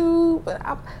want to. But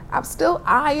I'm still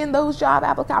eyeing those job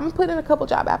applications. I'm putting a couple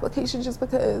job applications just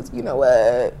because, you know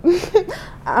what?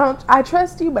 I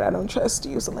trust you, but I don't trust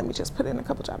you. So let me just put in a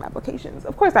couple job applications.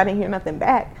 Of course, I didn't hear nothing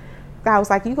back. God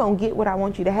was like, you're gonna get what I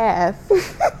want you to have.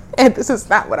 And this is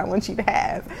not what I want you to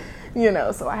have. You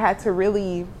know, so I had to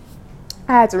really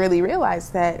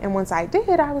realize that. And once I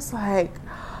did, I was like,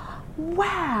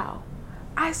 wow,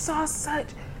 I saw such...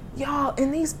 Y'all,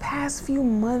 in these past few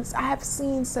months, I have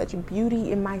seen such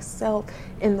beauty in myself,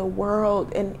 in the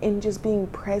world, and in just being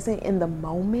present in the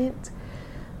moment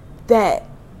that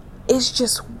it's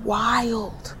just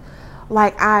wild.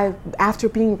 like after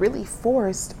being really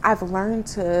forced, I've learned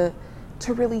to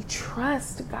really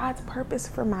trust God's purpose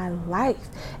for my life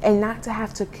and not to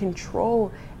have to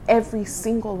control every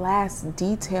single last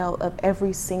detail of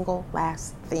every single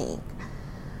last thing.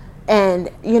 And,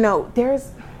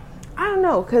 I don't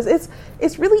know, because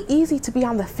it's really easy to be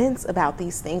on the fence about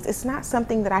these things. It's not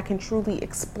something that I can truly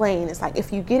explain. It's like,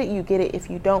 if you get it, you get it. If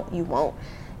you don't, you won't.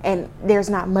 And there's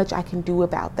not much I can do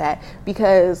about that,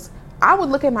 because I would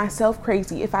look at myself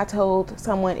crazy if I told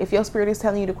someone, if your spirit is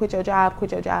telling you to quit your job,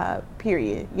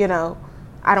 period.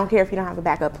 I don't care if you don't have a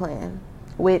backup plan,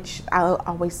 which I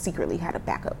always secretly had a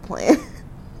backup plan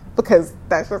because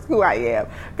that's just who I am.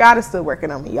 God is still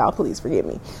working on me, y'all. Please forgive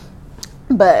me.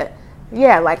 But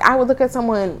yeah, like I would look at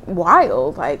someone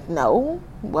wild, like, no,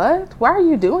 what? Why are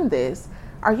you doing this?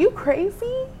 Are you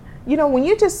crazy? When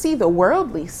you just see the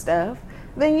worldly stuff,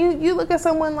 then you look at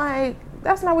someone like,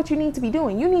 that's not what you need to be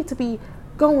doing. You need to be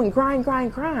going grind.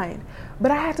 But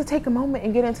I had to take a moment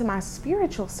and get into my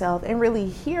spiritual self and really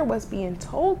hear what's being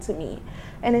told to me.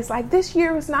 And it's like, this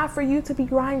year is not for you to be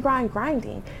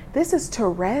grinding. This is to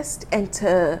rest and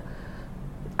to,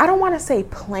 I don't want to say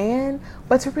plan,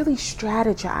 but to really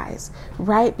strategize,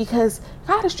 right? Because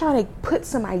God is trying to put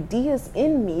some ideas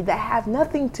in me that have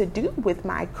nothing to do with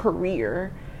my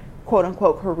career, quote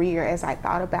unquote career, as I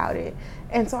thought about it.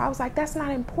 And so I was like, that's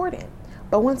not important.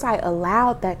 But once I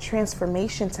allowed that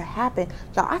transformation to happen,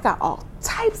 y'all, I got all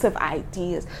types of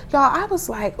ideas. Y'all, I was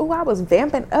like, I was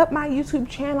vamping up my YouTube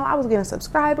channel. I was getting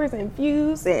subscribers and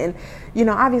views. And,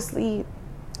 obviously,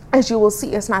 as you will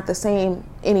see, it's not the same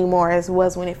anymore as it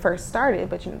was when it first started.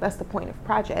 But, that's the point of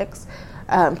projects.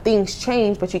 Things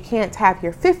change, but you can't have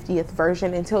your 50th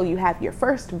version until you have your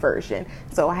first version.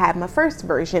 So I had my first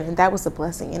version, and that was a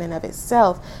blessing in and of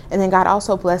itself. And then God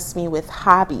also blessed me with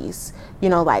hobbies,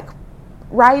 like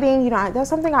writing. That's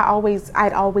something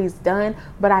I'd always done,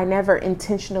 but I never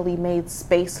intentionally made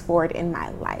space for it in my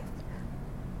life.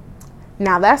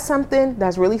 Now that's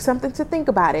really something to think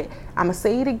about it. I'm gonna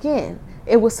say it again.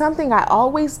 It was something I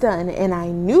always done, and I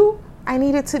knew I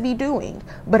needed to be doing,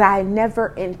 but I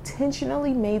never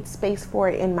intentionally made space for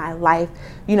it in my life,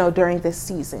 during this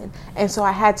season. And so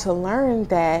I had to learn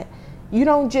that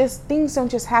things don't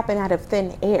just happen out of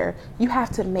thin air. You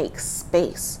have to make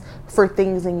space for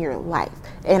things in your life.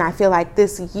 And I feel like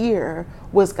this year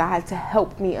was God to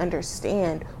help me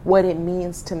understand what it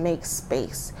means to make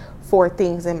space for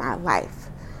things in my life,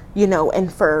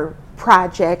 and for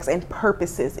projects and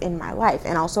purposes in my life,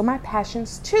 and also my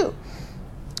passions too.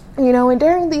 And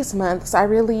during these months, I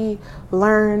really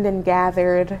learned and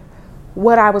gathered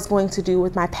what I was going to do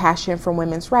with my passion for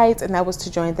women's rights, and that was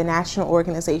to join the National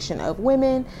Organization of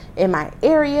Women in my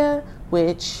area,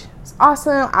 which is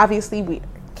awesome. Obviously, we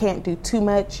can't do too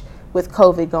much with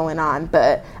COVID going on,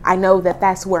 but I know that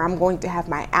that's where I'm going to have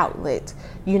my outlet,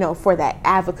 for that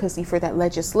advocacy, for that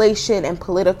legislation and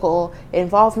political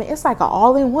involvement. It's like an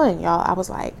all-in-one, y'all. I was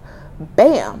like,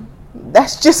 bam,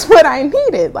 that's just what I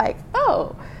needed. Like,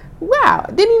 oh, wow,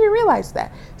 didn't even realize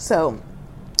that. So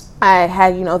I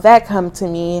had, that come to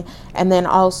me, and then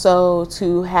also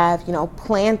to have,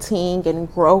 planting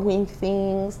and growing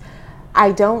things.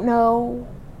 I don't know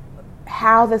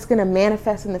how that's going to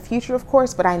manifest in the future, of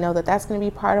course, but I know that that's going to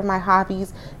be part of my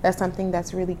hobbies. That's something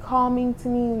that's really calming to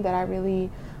me, that I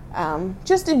really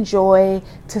just enjoy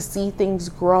to see things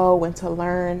grow and to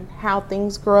learn how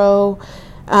things grow.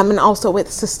 And also with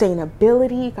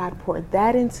sustainability, God poured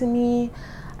that into me,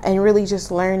 and really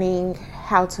just learning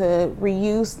how to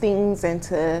reuse things and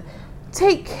to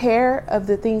take care of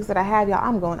the things that I have. Y'all,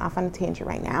 I'm going off on a tangent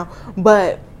right now,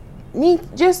 but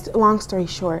just long story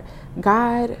short,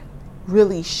 God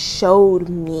really showed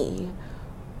me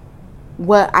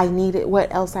what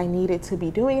else I needed to be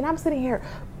doing. And I'm sitting here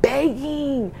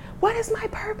begging, what is my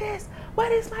purpose?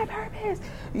 What is my purpose?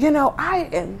 I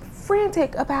am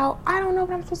frantic about, I don't know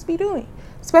what I'm supposed to be doing,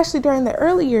 especially during the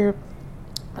earlier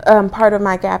part of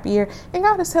my gap year. And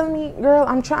God is telling me, girl,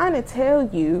 I'm trying to tell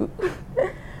you.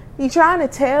 He's trying to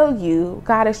tell you,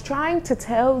 God is trying to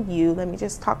tell you, let me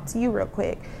just talk to you real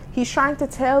quick. He's trying to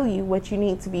tell you what you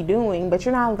need to be doing, but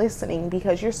you're not listening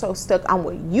because you're so stuck on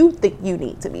what you think you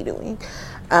need to be doing.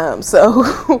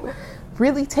 So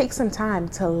really take some time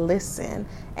to listen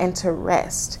and to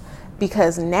rest,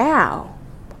 because now,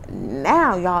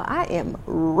 y'all, I am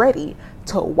ready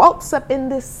to waltz up in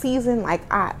this season like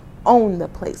I own the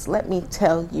place. Let me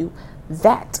tell you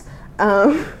that.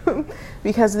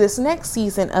 Because this next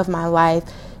season of my life,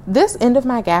 this end of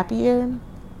my gap year,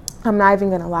 I'm not even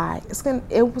gonna lie,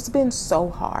 it's been so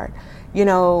hard.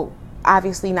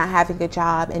 Obviously not having a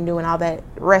job and doing all that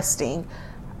resting.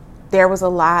 There was a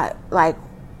lot, like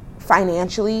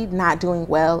financially not doing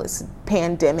well. It's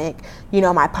pandemic.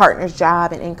 My partner's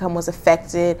job and income was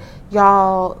affected.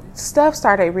 Y'all, stuff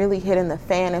started really hitting the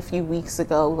fan a few weeks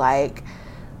ago. Like,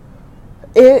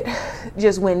 it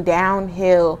just went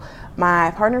downhill.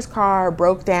 My partner's car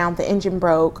broke down. The engine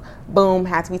broke. Boom,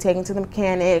 had to be taken to the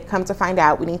mechanic. Come to find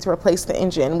out, we need to replace the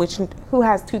engine, which who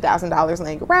has $2,000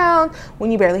 laying around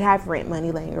when you barely have rent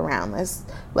money laying around?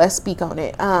 Let's speak on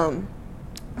it.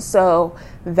 So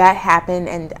that happened,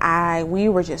 and we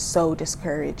were just so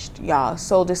discouraged, y'all,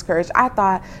 so discouraged. I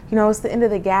thought, it's the end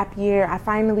of the gap year. I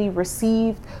finally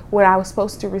received what I was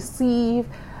supposed to receive.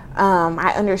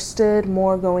 I understood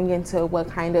more going into what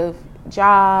kind of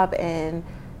job and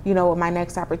what my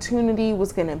next opportunity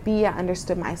was going to be. I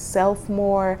understood myself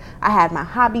more. I had my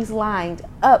hobbies lined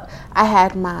up. I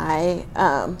had my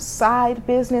side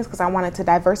business because I wanted to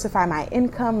diversify my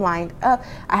income lined up.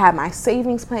 I had my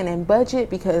savings plan and budget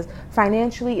because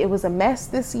financially it was a mess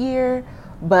this year,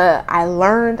 but I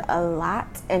learned a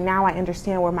lot, and now I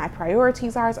understand where my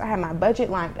priorities are. So I had my budget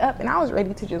lined up, and I was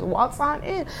ready to just waltz on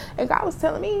in. And God was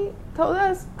told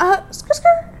us,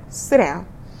 sit down.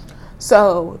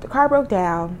 So the car broke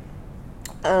down.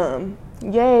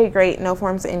 Yay, great, no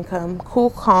forms of income, cool,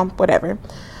 comp, whatever.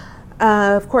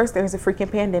 Of course, there's a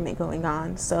freaking pandemic going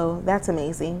on, so that's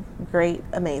amazing, great,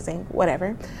 amazing,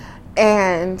 whatever.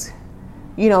 And,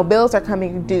 bills are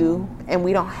coming due, and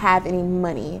we don't have any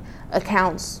money.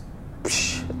 Accounts,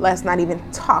 let's not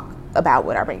even talk about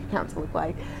what our bank accounts look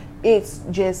like. It's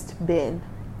just been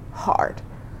hard.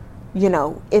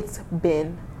 It's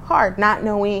been hard not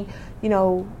knowing,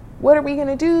 what are we going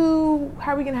to do?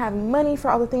 How are we going to have money for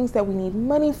all the things that we need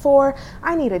money for?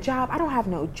 I need a job. I don't have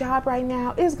no job right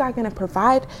now. Is God going to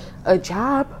provide a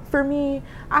job for me?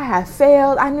 I have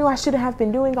failed. I knew I shouldn't have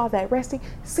been doing all that resting.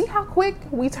 See how quick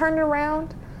we turned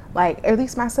around? Like, at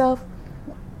least myself,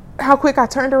 how quick I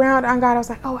turned around on God. I was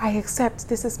like, oh, I accept,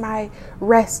 this is my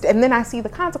rest. And then I see the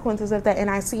consequences of that, and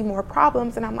I see more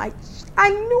problems, and I'm like, I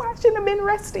knew I shouldn't have been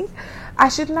resting. I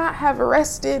should not have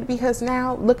rested, because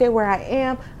now look at where I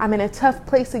am. I'm in a tough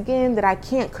place again that I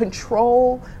can't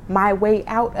control my way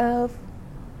out of.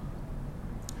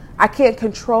 I can't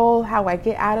control how I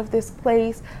get out of this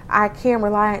place. I can't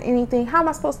rely on anything. How am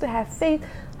I supposed to have faith?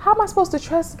 How am I supposed to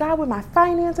trust God with my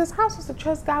finances? How am I supposed to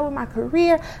trust God with my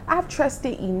career? I've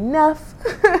trusted enough.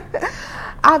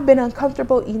 I've been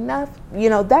uncomfortable enough.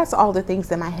 That's all the things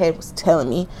that my head was telling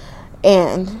me.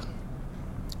 And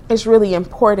it's really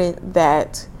important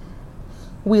that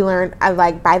we learn.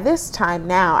 By this time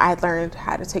now, I learned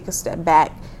how to take a step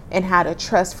back and how to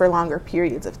trust for longer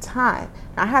periods of time.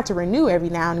 I had to renew every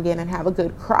now and again and have a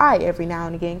good cry every now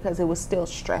and again because it was still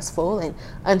stressful and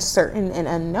uncertain and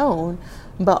unknown.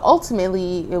 But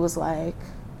ultimately, it was like,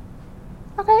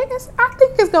 okay, I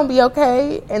think it's going to be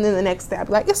okay. And then the next step,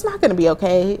 it's not going to be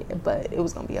okay, but it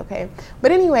was going to be okay.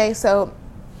 But anyway, so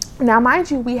now, mind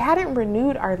you, we hadn't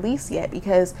renewed our lease yet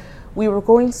because we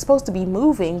were supposed to be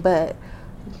moving, but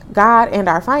God and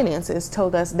our finances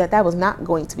told us that was not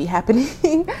going to be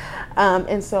happening.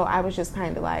 And so I was just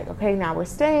kind of like, okay, now we're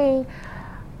staying.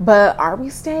 But are we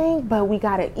staying? But we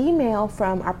got an email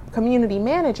from our community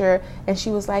manager, and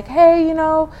she was like, hey,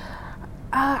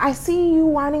 I see you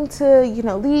wanting to,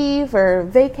 leave or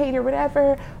vacate or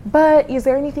whatever, but is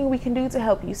there anything we can do to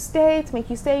help you stay, to make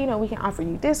you stay? We can offer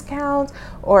you discounts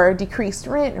or decreased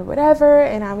rent or whatever.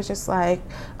 And I was just like,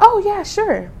 oh, yeah,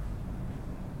 sure.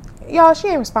 Y'all, she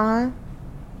ain't respond.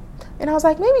 And I was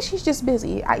like, maybe she's just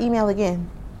busy. I email again.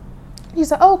 He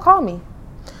said, oh, call me.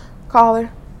 Call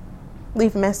her.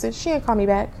 Leave a message. She didn't call me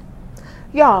back.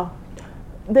 Y'all,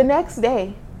 the next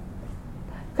day,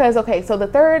 because, okay, so the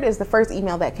third is the first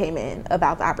email that came in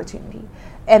about the opportunity.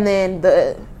 And then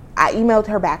I emailed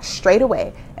her back straight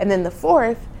away. And then the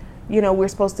fourth, we're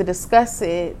supposed to discuss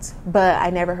it, but I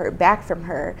never heard back from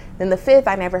her. Then the fifth,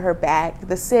 I never heard back.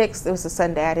 The sixth, it was a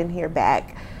Sunday, I didn't hear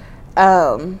back.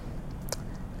 And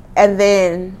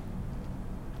then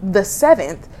the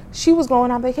 7th, she was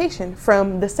going on vacation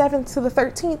from the 7th to the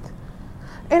 13th.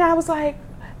 And I was like,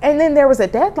 and then there was a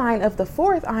deadline of the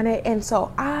 4th on it. And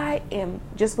so I am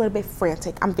just a little bit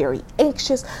frantic. I'm very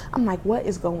anxious. I'm like, what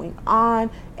is going on?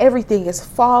 Everything is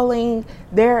falling.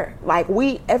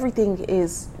 Everything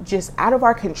is just out of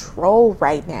our control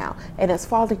right now. And it's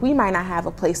falling. We might not have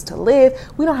a place to live.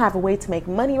 We don't have a way to make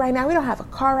money right now. We don't have a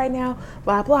car right now,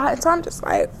 blah, blah. And so I'm just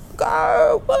like,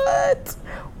 God, what?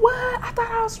 I thought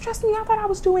I was trusting you. I thought I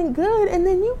was doing good. And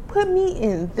then you put me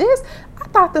in this. I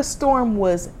thought the storm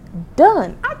was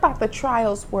done. I thought the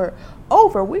trials were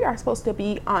over. We are supposed to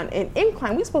be on an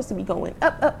incline. We're supposed to be going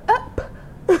up, up, up.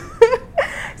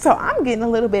 So I'm getting a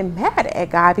little bit mad at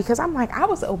God because I'm like, I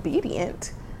was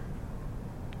obedient.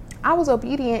 I was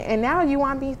obedient, and now you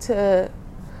want me to,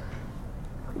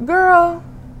 girl,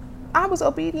 I was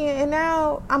obedient, and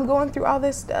now I'm going through all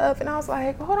this stuff. And I was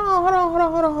like, hold on.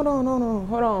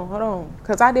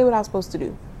 Because I did what I was supposed to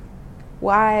do.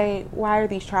 Why are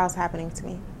these trials happening to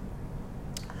me?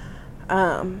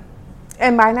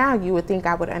 And by now you would think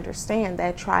I would understand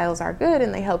that trials are good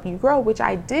and they help you grow, which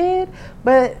I did,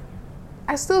 but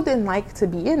I still didn't like to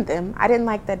be in them. I didn't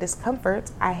like that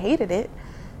discomfort. I hated it,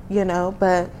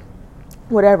 but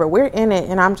whatever, we're in it.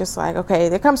 And I'm just like, okay,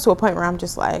 there comes to a point where I'm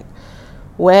just like,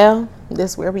 well,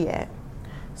 this is where we at.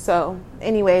 So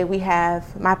anyway, we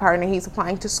have my partner, he's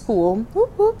applying to school.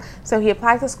 Whoop, whoop. So he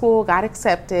applied to school, got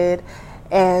accepted,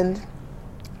 and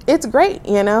it's great,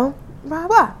 blah,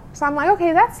 blah. So I'm like,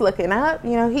 okay, that's looking up.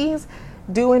 He's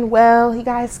doing well. He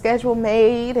got his schedule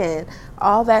made and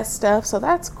all that stuff. So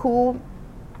that's cool.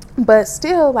 But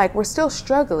still, like, we're still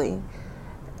struggling.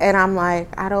 And I'm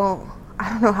like, I don't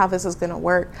know how this is going to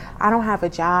work. I don't have a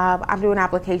job. I'm doing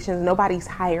applications. Nobody's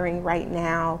hiring right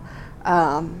now.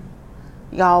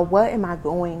 Y'all, what am I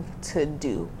going to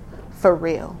do? For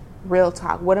real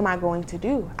talk. What am I going to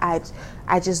do? I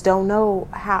just don't know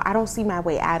how. I don't see my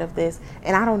way out of this.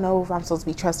 And I don't know if I'm supposed to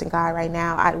be trusting God right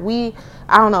now. I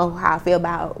don't know how I feel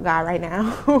about God right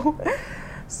now.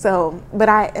 So, but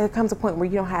it comes a point where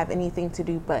you don't have anything to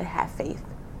do but have faith.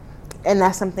 And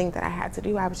that's something that I had to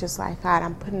do. I was just like, God,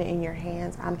 I'm putting it in your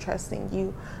hands. I'm trusting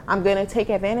you. I'm going to take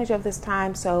advantage of this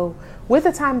time. So with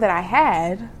the time that I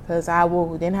had, because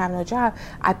didn't have no job,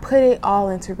 I put it all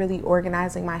into really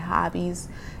organizing my hobbies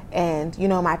and,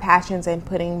 my passions, and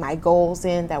putting my goals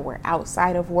in that were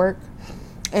outside of work.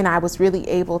 And I was really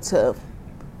able to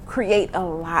create a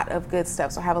lot of good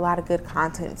stuff. So I have a lot of good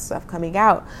content stuff coming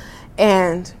out.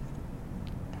 And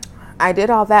I did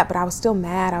all that, but I was still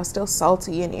mad. I was still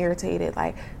salty and irritated.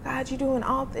 Like, God, you doing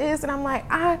all this? And I'm like,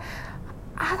 I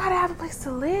gotta have a place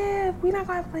to live. We're not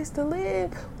gonna have a place to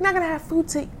live. We're not gonna have food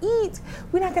to eat.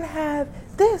 We're not gonna have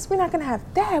this. We're not gonna have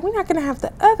that. We're not gonna have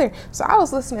the other. So I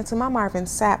was listening to my Marvin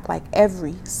Sapp like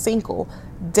every single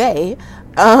day,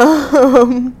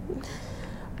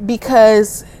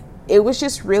 because it was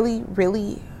just really,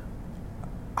 really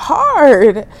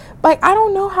hard. Like, I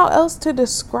don't know how else to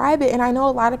describe it. And I know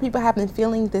a lot of people have been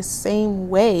feeling the same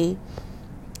way,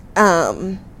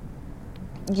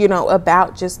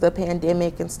 about just the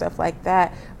pandemic and stuff like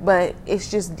that. But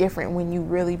it's just different when you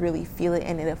really, really feel it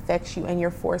and it affects you and you're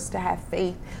forced to have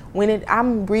faith.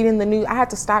 I'm reading the news, I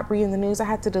had to stop reading the news. I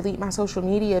had to delete my social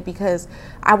media because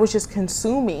I was just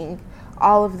consuming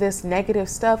all of this negative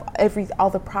stuff, all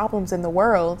the problems in the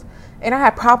world. And I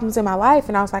had problems in my life,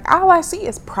 and I was like, all I see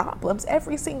is problems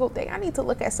every single day. I need to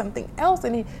look at something else.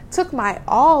 And it took my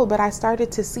all, but I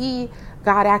started to see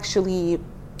God actually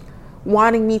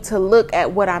wanting me to look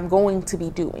at what I'm going to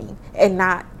be doing and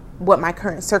not what my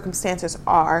current circumstances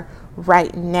are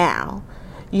right now.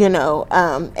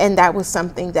 And that was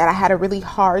something that I had a really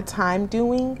hard time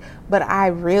doing, but I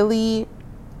really,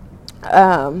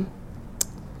 I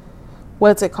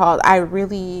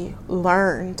really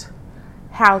learned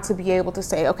how to be able to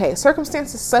say, okay,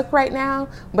 circumstances suck right now,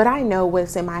 but I know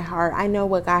what's in my heart. I know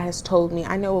what God has told me.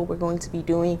 I know what we're going to be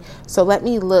doing. So let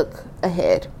me look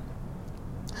ahead.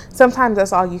 Sometimes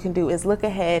that's all you can do is look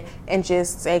ahead and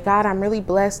just say, God, I'm really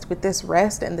blessed with this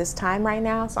rest and this time right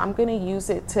now. So I'm going to use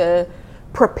it to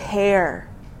prepare.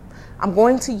 I'm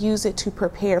going to use it to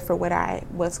prepare for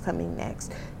what's coming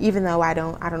next, even though I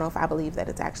don't know if I believe that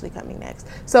it's actually coming next.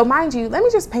 So mind you, let me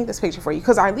just paint this picture for you,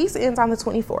 because our lease ends on the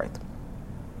 24th.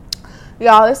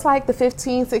 Y'all, it's like the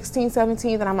 15th, 16th,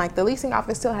 17th, and I'm like, the leasing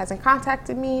office still hasn't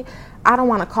contacted me. I don't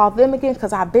want to call them again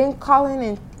because I've been calling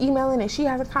and emailing and she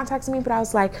hasn't contacted me. But I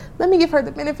was like, let me give her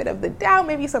the benefit of the doubt.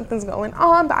 Maybe something's going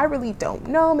on, but I really don't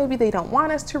know. Maybe they don't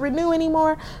want us to renew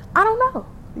anymore. I don't know,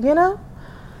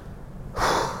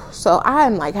 So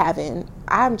I'm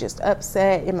just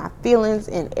upset in my feelings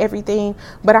and everything,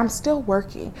 but I'm still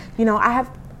working.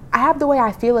 I have the way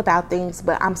I feel about things,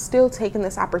 but I'm still taking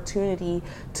this opportunity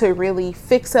to really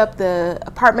fix up the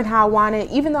apartment how I want it,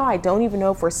 even though I don't even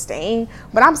know if we're staying.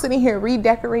 But I'm sitting here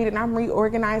redecorating, I'm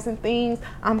reorganizing things.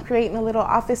 I'm creating a little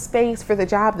office space for the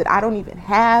job that I don't even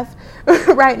have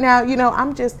right now.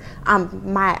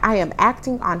 I am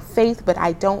acting on faith, but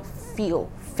I don't feel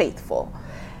faithful.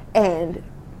 And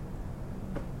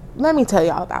let me tell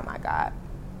y'all about my God,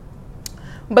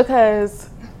 because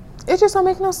it just don't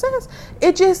make no sense.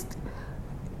 It's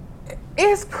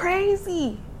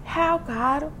crazy how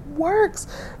God works.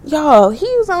 Y'all,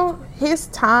 he's on his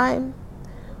time,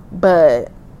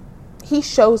 but he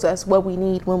shows us what we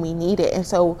need when we need it. And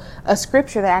so a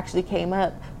scripture that actually came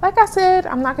up, like I said,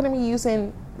 I'm not going to be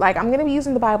using Like, I'm going to be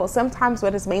using the Bible sometimes,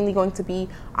 but it's mainly going to be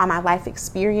on my life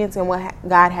experience and what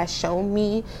God has shown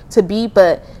me to be.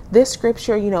 But this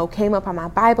scripture, came up on my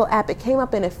Bible app. It came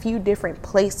up in a few different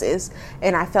places,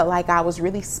 and I felt like God was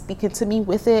really speaking to me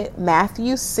with it.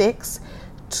 Matthew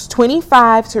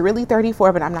 6:25 to really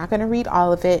 34, but I'm not going to read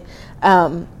all of it.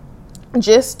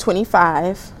 Just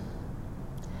 25.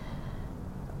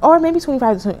 Or maybe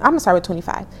 25 to 20. I'm going to start with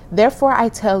 25. Therefore, I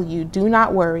tell you, do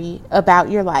not worry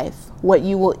about your life, what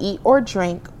you will eat or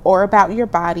drink, or about your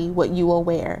body, what you will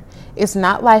wear. Is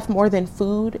not life more than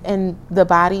food, and the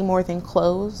body more than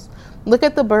clothes? Look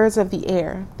at the birds of the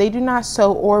air. They do not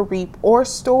sow or reap or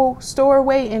store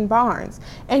away in barns,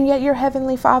 and yet your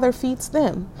heavenly Father feeds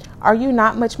them. Are you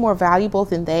not much more valuable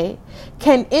than they?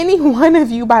 Can any one of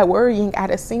you, by worrying,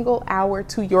 add a single hour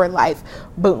to your life?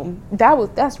 Boom.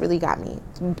 That's really got me.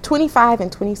 25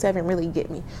 and 27 really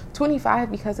get me. 25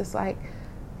 because it's like,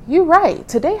 you're right.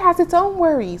 Today has its own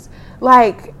worries.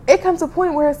 Like, it comes to a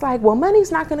point where it's like, well,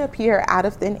 money's not going to appear out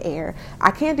of thin air.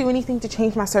 I can't do anything to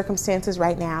change my circumstances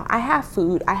right now. I have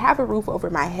food. I have a roof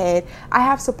over my head. I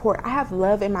have support. I have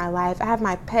love in my life. I have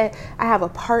my pet. I have a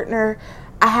partner.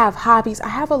 I have hobbies. I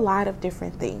have a lot of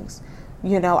different things.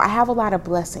 I have a lot of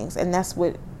blessings. And that's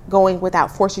what going without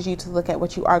forces you to look at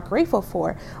what you are grateful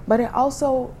for. But it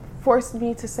also forced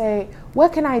me to say,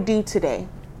 what can I do today?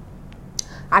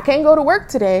 I can't go to work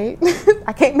today.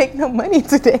 I can't make no money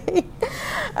today.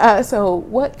 So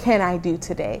what can I do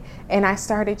today? And I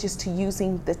started just to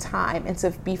using the time and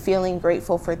to be feeling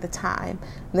grateful for the time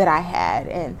that I had.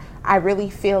 And I really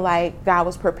feel like God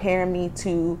was preparing me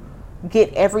to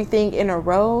get everything in a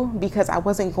row because I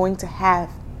wasn't going to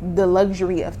have the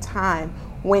luxury of time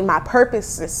when my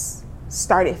purposes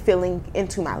started filling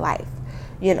into my life.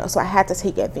 So I had to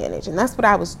take advantage, and that's what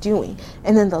I was doing.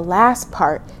 And then the last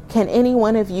part, can any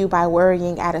one of you, by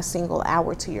worrying, add a single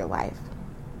hour to your life?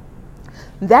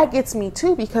 That gets me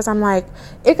too, because I'm like,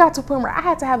 it got to a point where I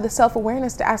had to have the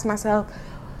self-awareness to ask myself,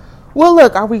 well,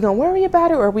 look, are we going to worry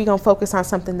about it, or are we going to focus on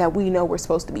something that we know we're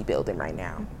supposed to be building right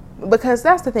now? Because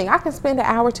that's the thing. I can spend an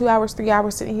hour, 2 hours, 3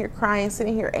 hours sitting here crying,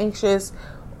 sitting here anxious,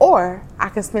 or I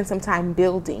can spend some time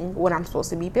building what I'm supposed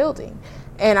to be building.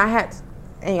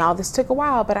 And y'all, this took a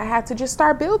while, but I had to just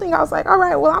start building. I was like, all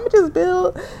right, well, I'm going to just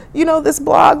build, this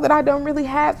blog that I don't really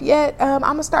have yet. I'm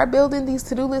going to start building these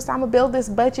to-do lists. I'm going to build this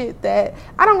budget that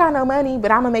I don't got no money, but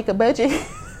I'm going to make a budget.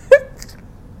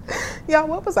 Y'all,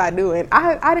 what was I doing?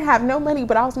 I didn't have no money,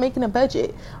 but I was making a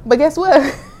budget. But guess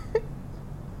what?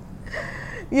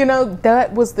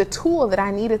 That was the tool that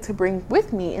I needed to bring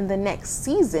with me in the next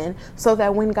season so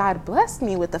that when God blessed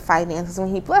me with the finances,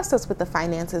 when he blessed us with the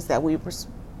finances that we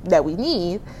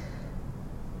need,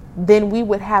 then we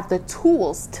would have the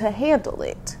tools to handle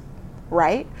it,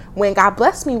 right? When God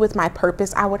blessed me with my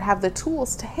purpose, I would have the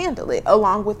tools to handle it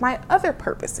along with my other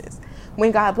purposes.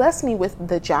 When God blessed me with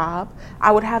the job,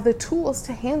 I would have the tools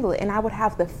to handle it, and I would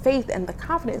have the faith and the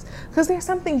confidence, because there's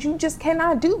some things you just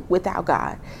cannot do without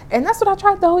God. And that's what I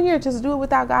tried the whole year, just do it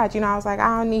without God. I was like,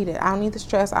 I don't need it. I don't need the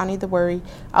stress. I don't need the worry.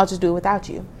 I'll just do it without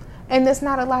you. And there's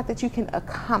not a lot that you can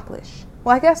accomplish.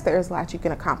 Well, I guess there is a lot you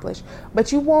can accomplish,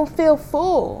 but you won't feel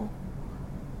full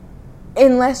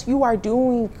unless you are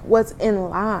doing what's in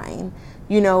line,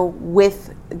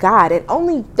 with God. And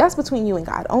only that's between you and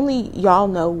God. Only y'all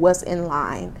know what's in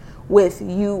line with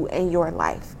you and your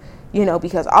life,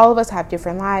 because all of us have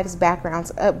different lives,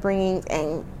 backgrounds, upbringings,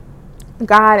 and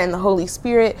God and the Holy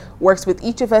Spirit works with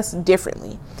each of us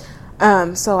differently.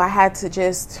 So I had to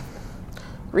just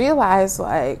realize,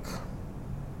 like,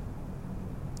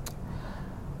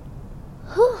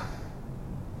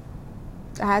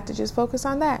 I had to just focus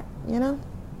on that,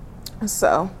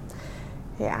 So,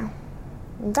 yeah,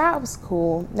 that was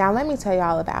cool. Now, let me tell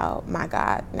y'all about my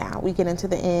God. Now, we get into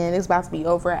the end. It's about to be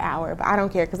over an hour, but I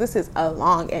don't care because this is a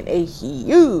long and a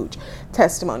huge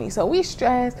testimony. So we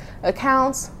stress,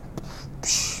 accounts,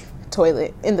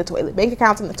 in the toilet, bank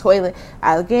accounts in the toilet.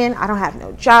 Again, I don't have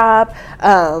no job.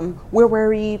 We're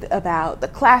worried about the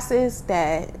classes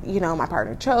that, my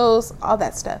partner chose, all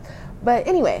that stuff. But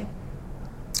anyway,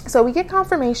 so we get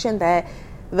confirmation that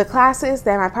the classes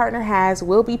that my partner has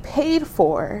will be paid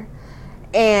for,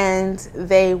 and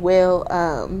they will,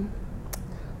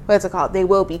 they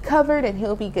will be covered, and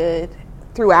he'll be good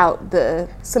throughout the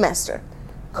semester.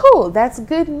 Cool. That's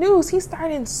good news. He's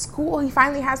starting school. He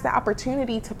finally has the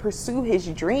opportunity to pursue his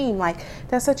dream. Like,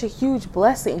 that's such a huge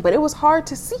blessing, but it was hard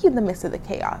to see in the midst of the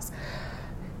chaos.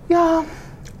 Y'all,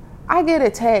 I get a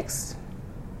text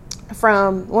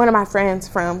from one of my friends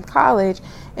from college,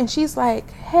 and she's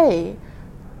like, hey,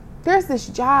 there's this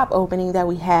job opening that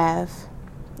we have,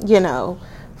 to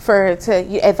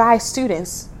advise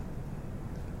students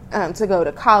to go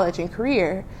to college and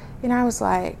career. And I was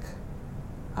like,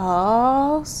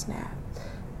 oh, snap.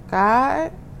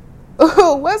 God,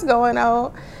 what's going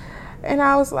on? And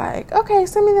I was like, okay,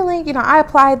 send me the link. I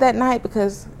applied that night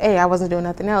because A, I wasn't doing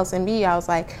nothing else. And B, I was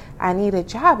like, I need a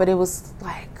job. But it was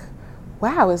like,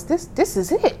 wow, this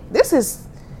is it. This is,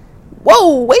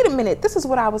 whoa, wait a minute. This is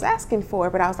what I was asking for.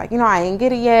 But I was like, I ain't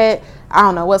get it yet. I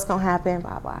don't know what's going to happen,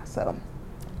 blah, blah. So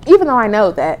even though I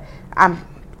know that I'm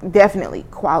definitely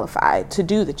qualified to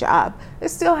do the job, I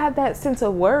still had that sense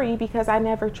of worry because I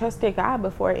never trusted God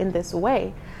before in this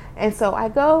way. And so I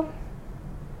go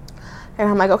and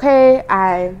I'm like, okay,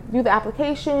 I do the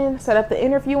application, set up the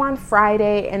interview on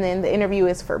Friday, and then the interview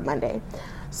is for Monday.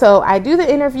 So I do the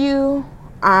interview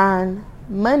on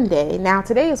Monday. Now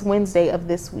today is Wednesday of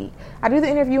this week. I do the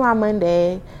interview on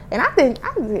Monday, and I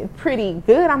did pretty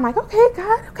good. I'm like, okay,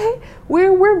 God, okay,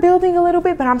 we're building a little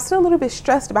bit, but I'm still a little bit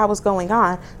stressed about what's going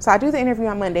on. So I do the interview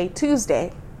on Monday.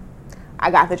 Tuesday,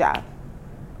 I got the job.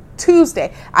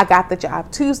 Tuesday, I got the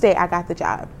job. Tuesday, I got the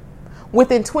job.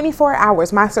 Within 24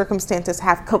 hours, my circumstances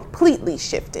have completely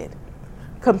shifted.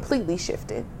 Completely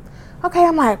shifted. Okay,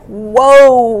 I'm like,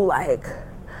 whoa, like,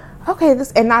 okay,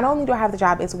 and not only do I have the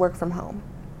job, it's work from home,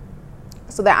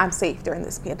 so that I'm safe during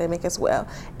this pandemic as well.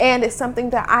 And it's something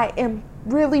that I am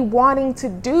really wanting to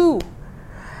do.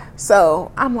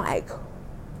 So I'm like,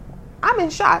 I'm in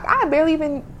shock. I barely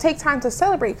even take time to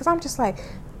celebrate because I'm just like,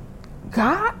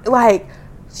 God, like,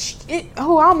 I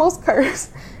almost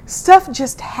cursed. Stuff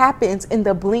just happens in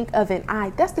the blink of an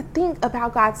eye. That's the thing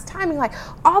about God's timing. Like,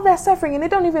 all that suffering, and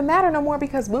it don't even matter no more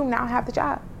because boom, now I have the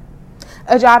job.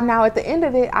 A job now. At the end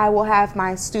of it, I will have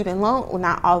my student loan. Well,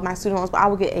 not all of my student loans, but I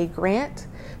will get a grant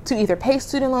to either pay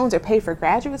student loans or pay for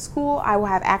graduate school. I will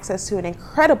have access to an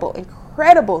incredible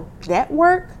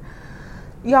network.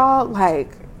 Y'all,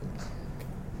 like,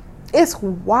 it's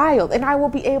wild. And I will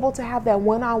be able to have that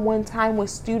one-on-one time with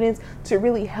students to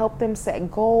really help them set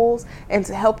goals and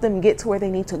to help them get to where they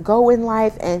need to go in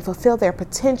life and fulfill their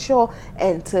potential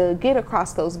and to get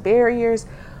across those barriers.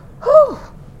 Whew.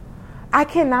 I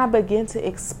cannot begin to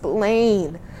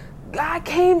explain. God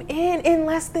came in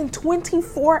less than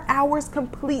 24 hours,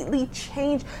 completely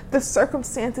changed the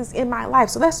circumstances in my life.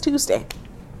 So that's Tuesday.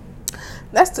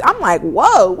 I'm like,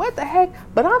 whoa, what the heck?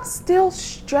 But I'm still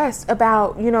stressed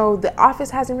about, the office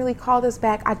hasn't really called us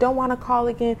back. I don't want to call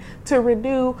again to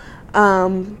renew.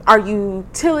 Our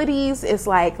utilities is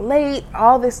like late.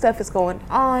 All this stuff is going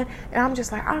on. And I'm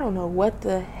just like, I don't know what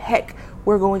the heck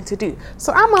we're going to do.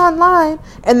 So I'm online,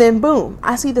 and then boom,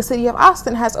 I see the city of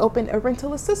Austin has opened a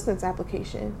rental assistance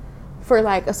application for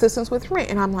like assistance with rent.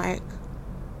 And I'm like,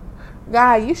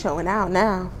 God, you showing out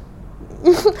now.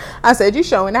 I said, you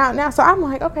showing out now. So I'm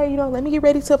like, okay, let me get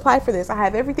ready to apply for this. I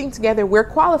have everything together. We're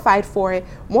qualified for it,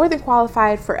 more than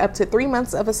qualified for up to 3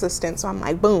 months of assistance. So I'm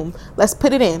like, boom, let's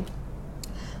put it in.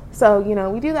 So,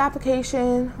 we do the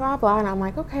application, blah, blah. And I'm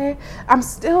like, okay, I'm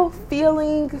still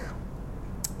feeling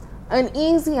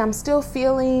uneasy. I'm still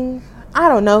feeling, I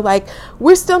don't know, like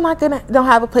we're still don't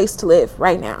have a place to live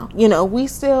right now.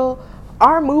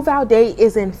 Our move out date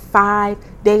is in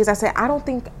 5 days. I said, I don't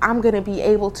think I'm going to be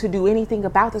able to do anything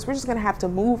about this. We're just going to have to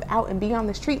move out and be on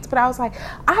the streets. But I was like,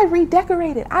 I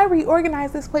redecorated. I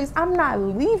reorganized this place. I'm not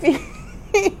leaving.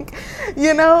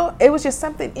 It was just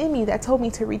something in me that told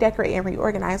me to redecorate and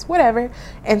reorganize, whatever.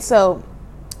 And so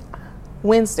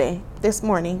Wednesday, this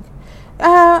morning,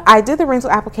 I did the rental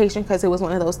application because it was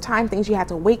one of those time things you had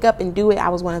to wake up and do it. I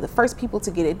was one of the first people to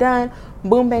get it done.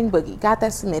 Boom, bang, boogie. Got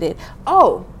that submitted.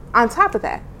 Oh, on top of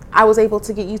that, I was able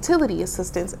to get utility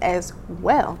assistance as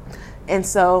well. And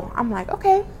so I'm like,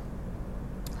 okay,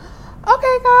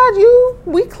 God,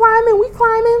 we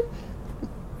climbing.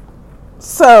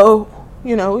 So,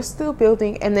 we're still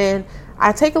building. And then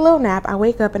I take a little nap. I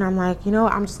wake up and I'm like,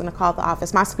 I'm just going to call the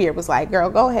office. My spirit was like, girl,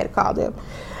 go ahead and call them.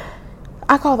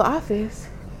 I call the office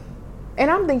and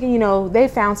I'm thinking, they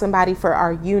found somebody for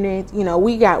our unit.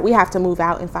 We have to move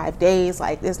out in 5 days.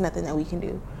 Like, there's nothing that we can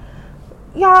do.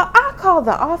 Y'all, I called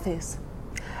the office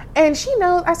and she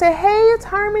knows. I said, hey, it's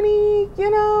Harmony,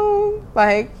 you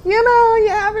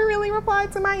haven't really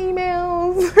replied to my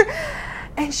emails.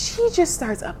 And she just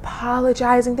starts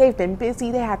apologizing. They've been busy.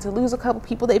 They had to lose a couple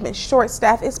people. They've been short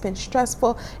staffed. It's been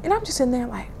stressful. And I'm just in there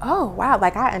like, oh, wow.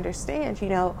 Like, I understand,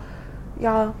 y'all,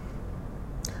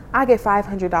 I get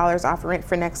 $500 off rent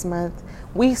for next month.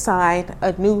 We signed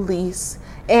a new lease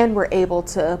and we're able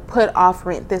to put off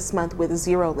rent this month with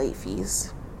 0 late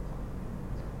fees.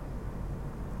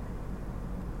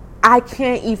 I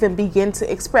can't even begin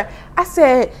to express. I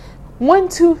said 1,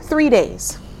 2, 3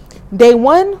 days. Day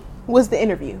 1 was the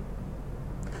interview.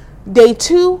 Day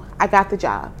 2, I got the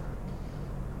job.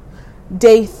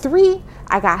 Day 3,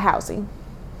 I got housing.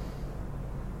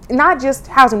 Not just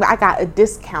housing, but I got a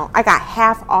discount. I got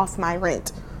half off my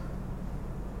rent.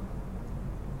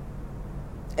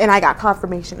 And I got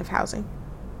confirmation of housing.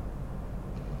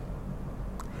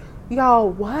 Y'all,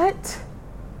 what?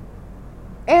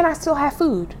 And I still have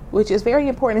food, which is very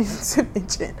important to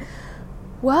mention.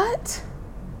 What?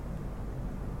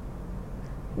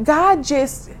 God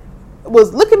just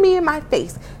was looking me in my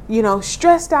face,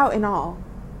 stressed out and all.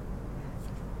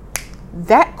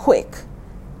 That quick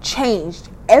changed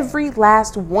every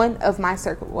last one of my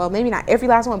well, maybe not every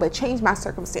last one, but changed my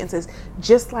circumstances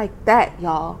just like that,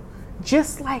 y'all.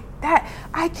 Just like that.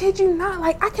 I kid you not.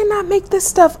 Like, I cannot make this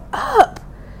stuff up.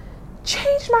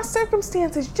 Change my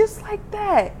circumstances just like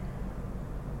that.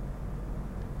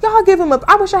 Y'all give him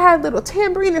I wish I had a little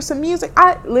tambourine or some music.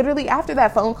 I literally, after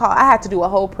that phone call, I had to do a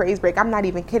whole praise break. I'm not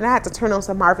even kidding. I had to turn on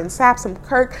some Marvin Sapp, some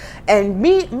Kirk, and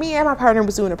me and my partner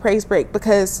was doing a praise break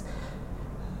because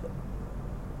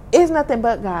it's nothing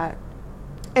but God.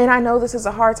 And I know this is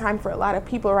a hard time for a lot of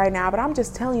people right now, but I'm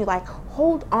just telling you, like,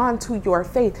 hold on to your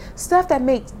faith. Stuff that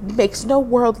makes no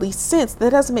worldly sense,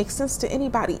 that doesn't make sense to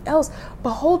anybody else,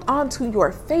 but hold on to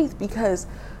your faith because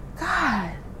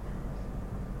God,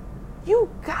 you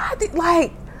got it.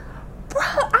 Like,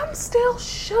 bruh, I'm still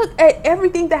shook at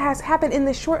everything that has happened in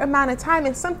this short amount of time.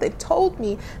 And something told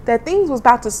me that things was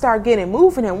about to start getting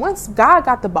moving. And once God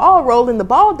got the ball rolling, the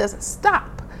ball doesn't stop.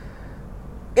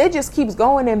 It just keeps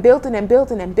going and building and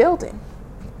building and building.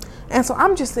 And so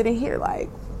I'm just sitting here like,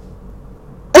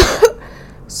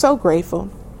 so grateful.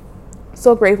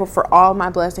 So grateful for all my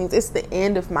blessings. It's the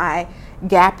end of my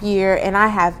gap year. And I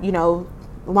have,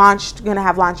 gonna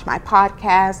have launched my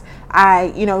podcast.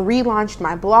 I, relaunched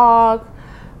my blog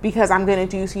because I'm going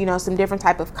to do, some different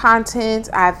type of content.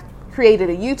 I've created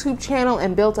a YouTube channel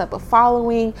and built up a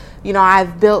following.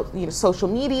 I've built, social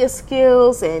media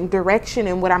skills and direction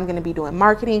and what I'm going to be doing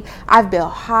marketing. I've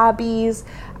built hobbies.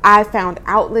 I found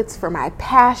outlets for my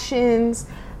passions.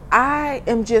 I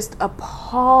am just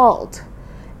appalled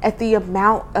at the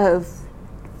amount of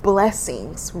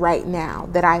blessings right now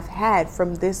that I've had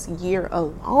from this year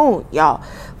alone, y'all.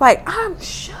 Like, I'm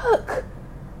shook.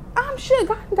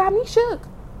 God got me shook.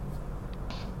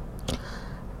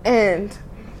 And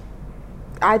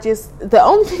the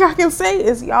only thing I can say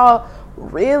is, y'all,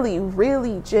 really,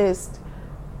 really just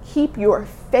keep your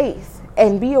faith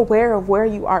and be aware of where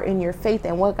you are in your faith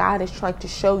and what God is trying to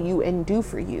show you and do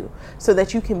for you so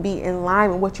that you can be in line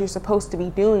with what you're supposed to be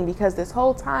doing. Because this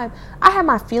whole time I had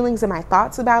my feelings and my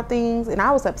thoughts about things, and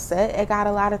I was upset at God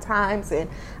a lot of times, and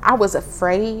I was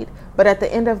afraid. But at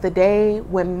the end of the day,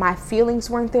 when my feelings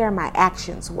weren't there, my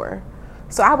actions were.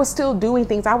 So I was still doing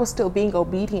things. I was still being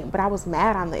obedient, but I was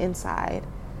mad on the inside.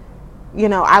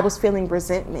 I was feeling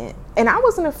resentment, and I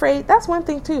wasn't afraid. That's one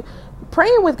thing too.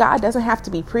 Praying with God doesn't have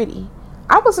to be pretty.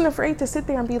 I wasn't afraid to sit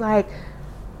there and be like,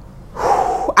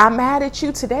 I'm mad at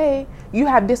you today. You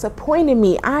have disappointed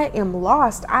me. I am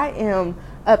lost. I am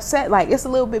upset. Like, it's a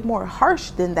little bit more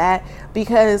harsh than that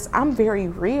because I'm very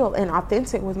real and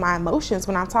authentic with my emotions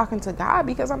when I'm talking to God,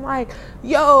 because I'm like,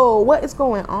 yo, what is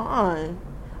going on?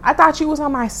 I thought you was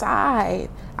on my side.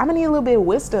 I'm gonna need a little bit of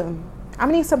wisdom. I'm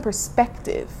gonna need some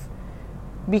perspective,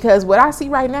 because what I see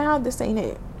right now, this ain't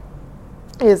it.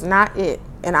 It is not it.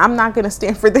 And I'm not gonna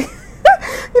stand for this.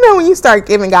 When you start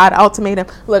giving God an ultimatum,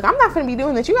 look, I'm not going to be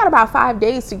doing this. You got about 5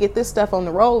 days to get this stuff on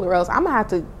the roll, or else I'm going to have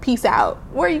to peace out.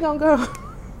 Where are you going to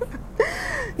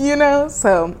go?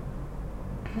 So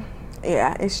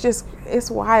yeah, it's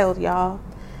wild, y'all.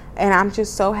 And I'm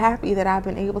just so happy that I've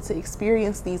been able to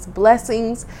experience these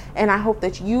blessings. And I hope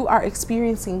that you are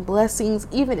experiencing blessings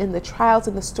even in the trials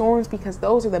and the storms, because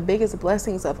those are the biggest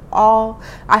blessings of all.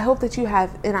 I hope that you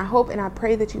have, and I hope and I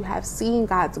pray that you have seen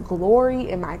God's glory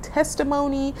in my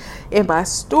testimony, in my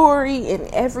story,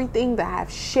 in everything that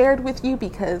I've shared with you,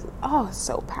 because, it's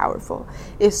so powerful.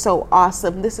 It's so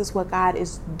awesome. This is what God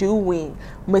is doing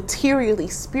materially,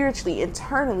 spiritually,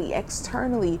 internally,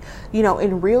 externally,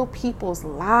 in real people's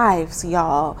lives,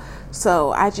 y'all.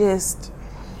 So I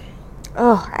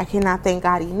cannot thank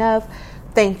God enough.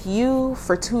 Thank you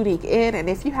for tuning in. And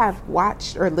if you have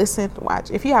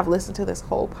if you have listened to this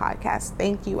whole podcast,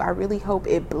 thank you. I really hope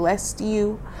it blessed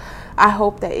you. I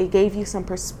hope that it gave you some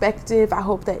perspective. I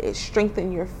hope that it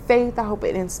strengthened your faith. I hope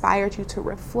it inspired you to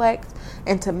reflect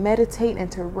and to meditate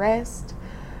and to rest.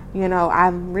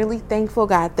 I'm really thankful.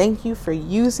 God, thank you for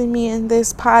using me in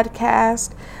this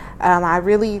podcast.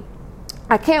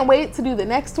 I can't wait to do the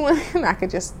next one. I could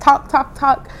just talk.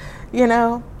 But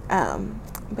yeah,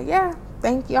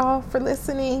 thank y'all for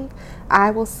listening.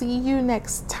 I will see you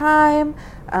next time.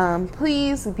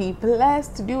 Please be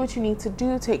blessed. Do what you need to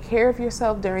do. Take care of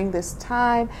yourself during this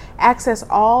time. Access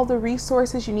all the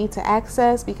resources you need to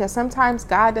access, because sometimes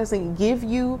God doesn't give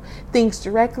you things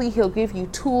directly. He'll give you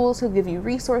tools. He'll give you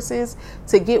resources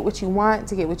to get what you want,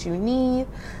 to get what you need.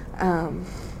 And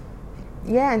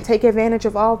take advantage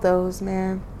of all those,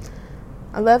 man.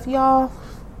 I love y'all.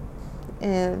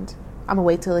 And I'm gonna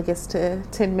wait till it gets to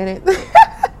 10 minutes,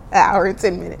 an hour and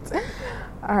 10 minutes.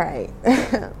 All right.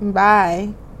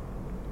 Bye.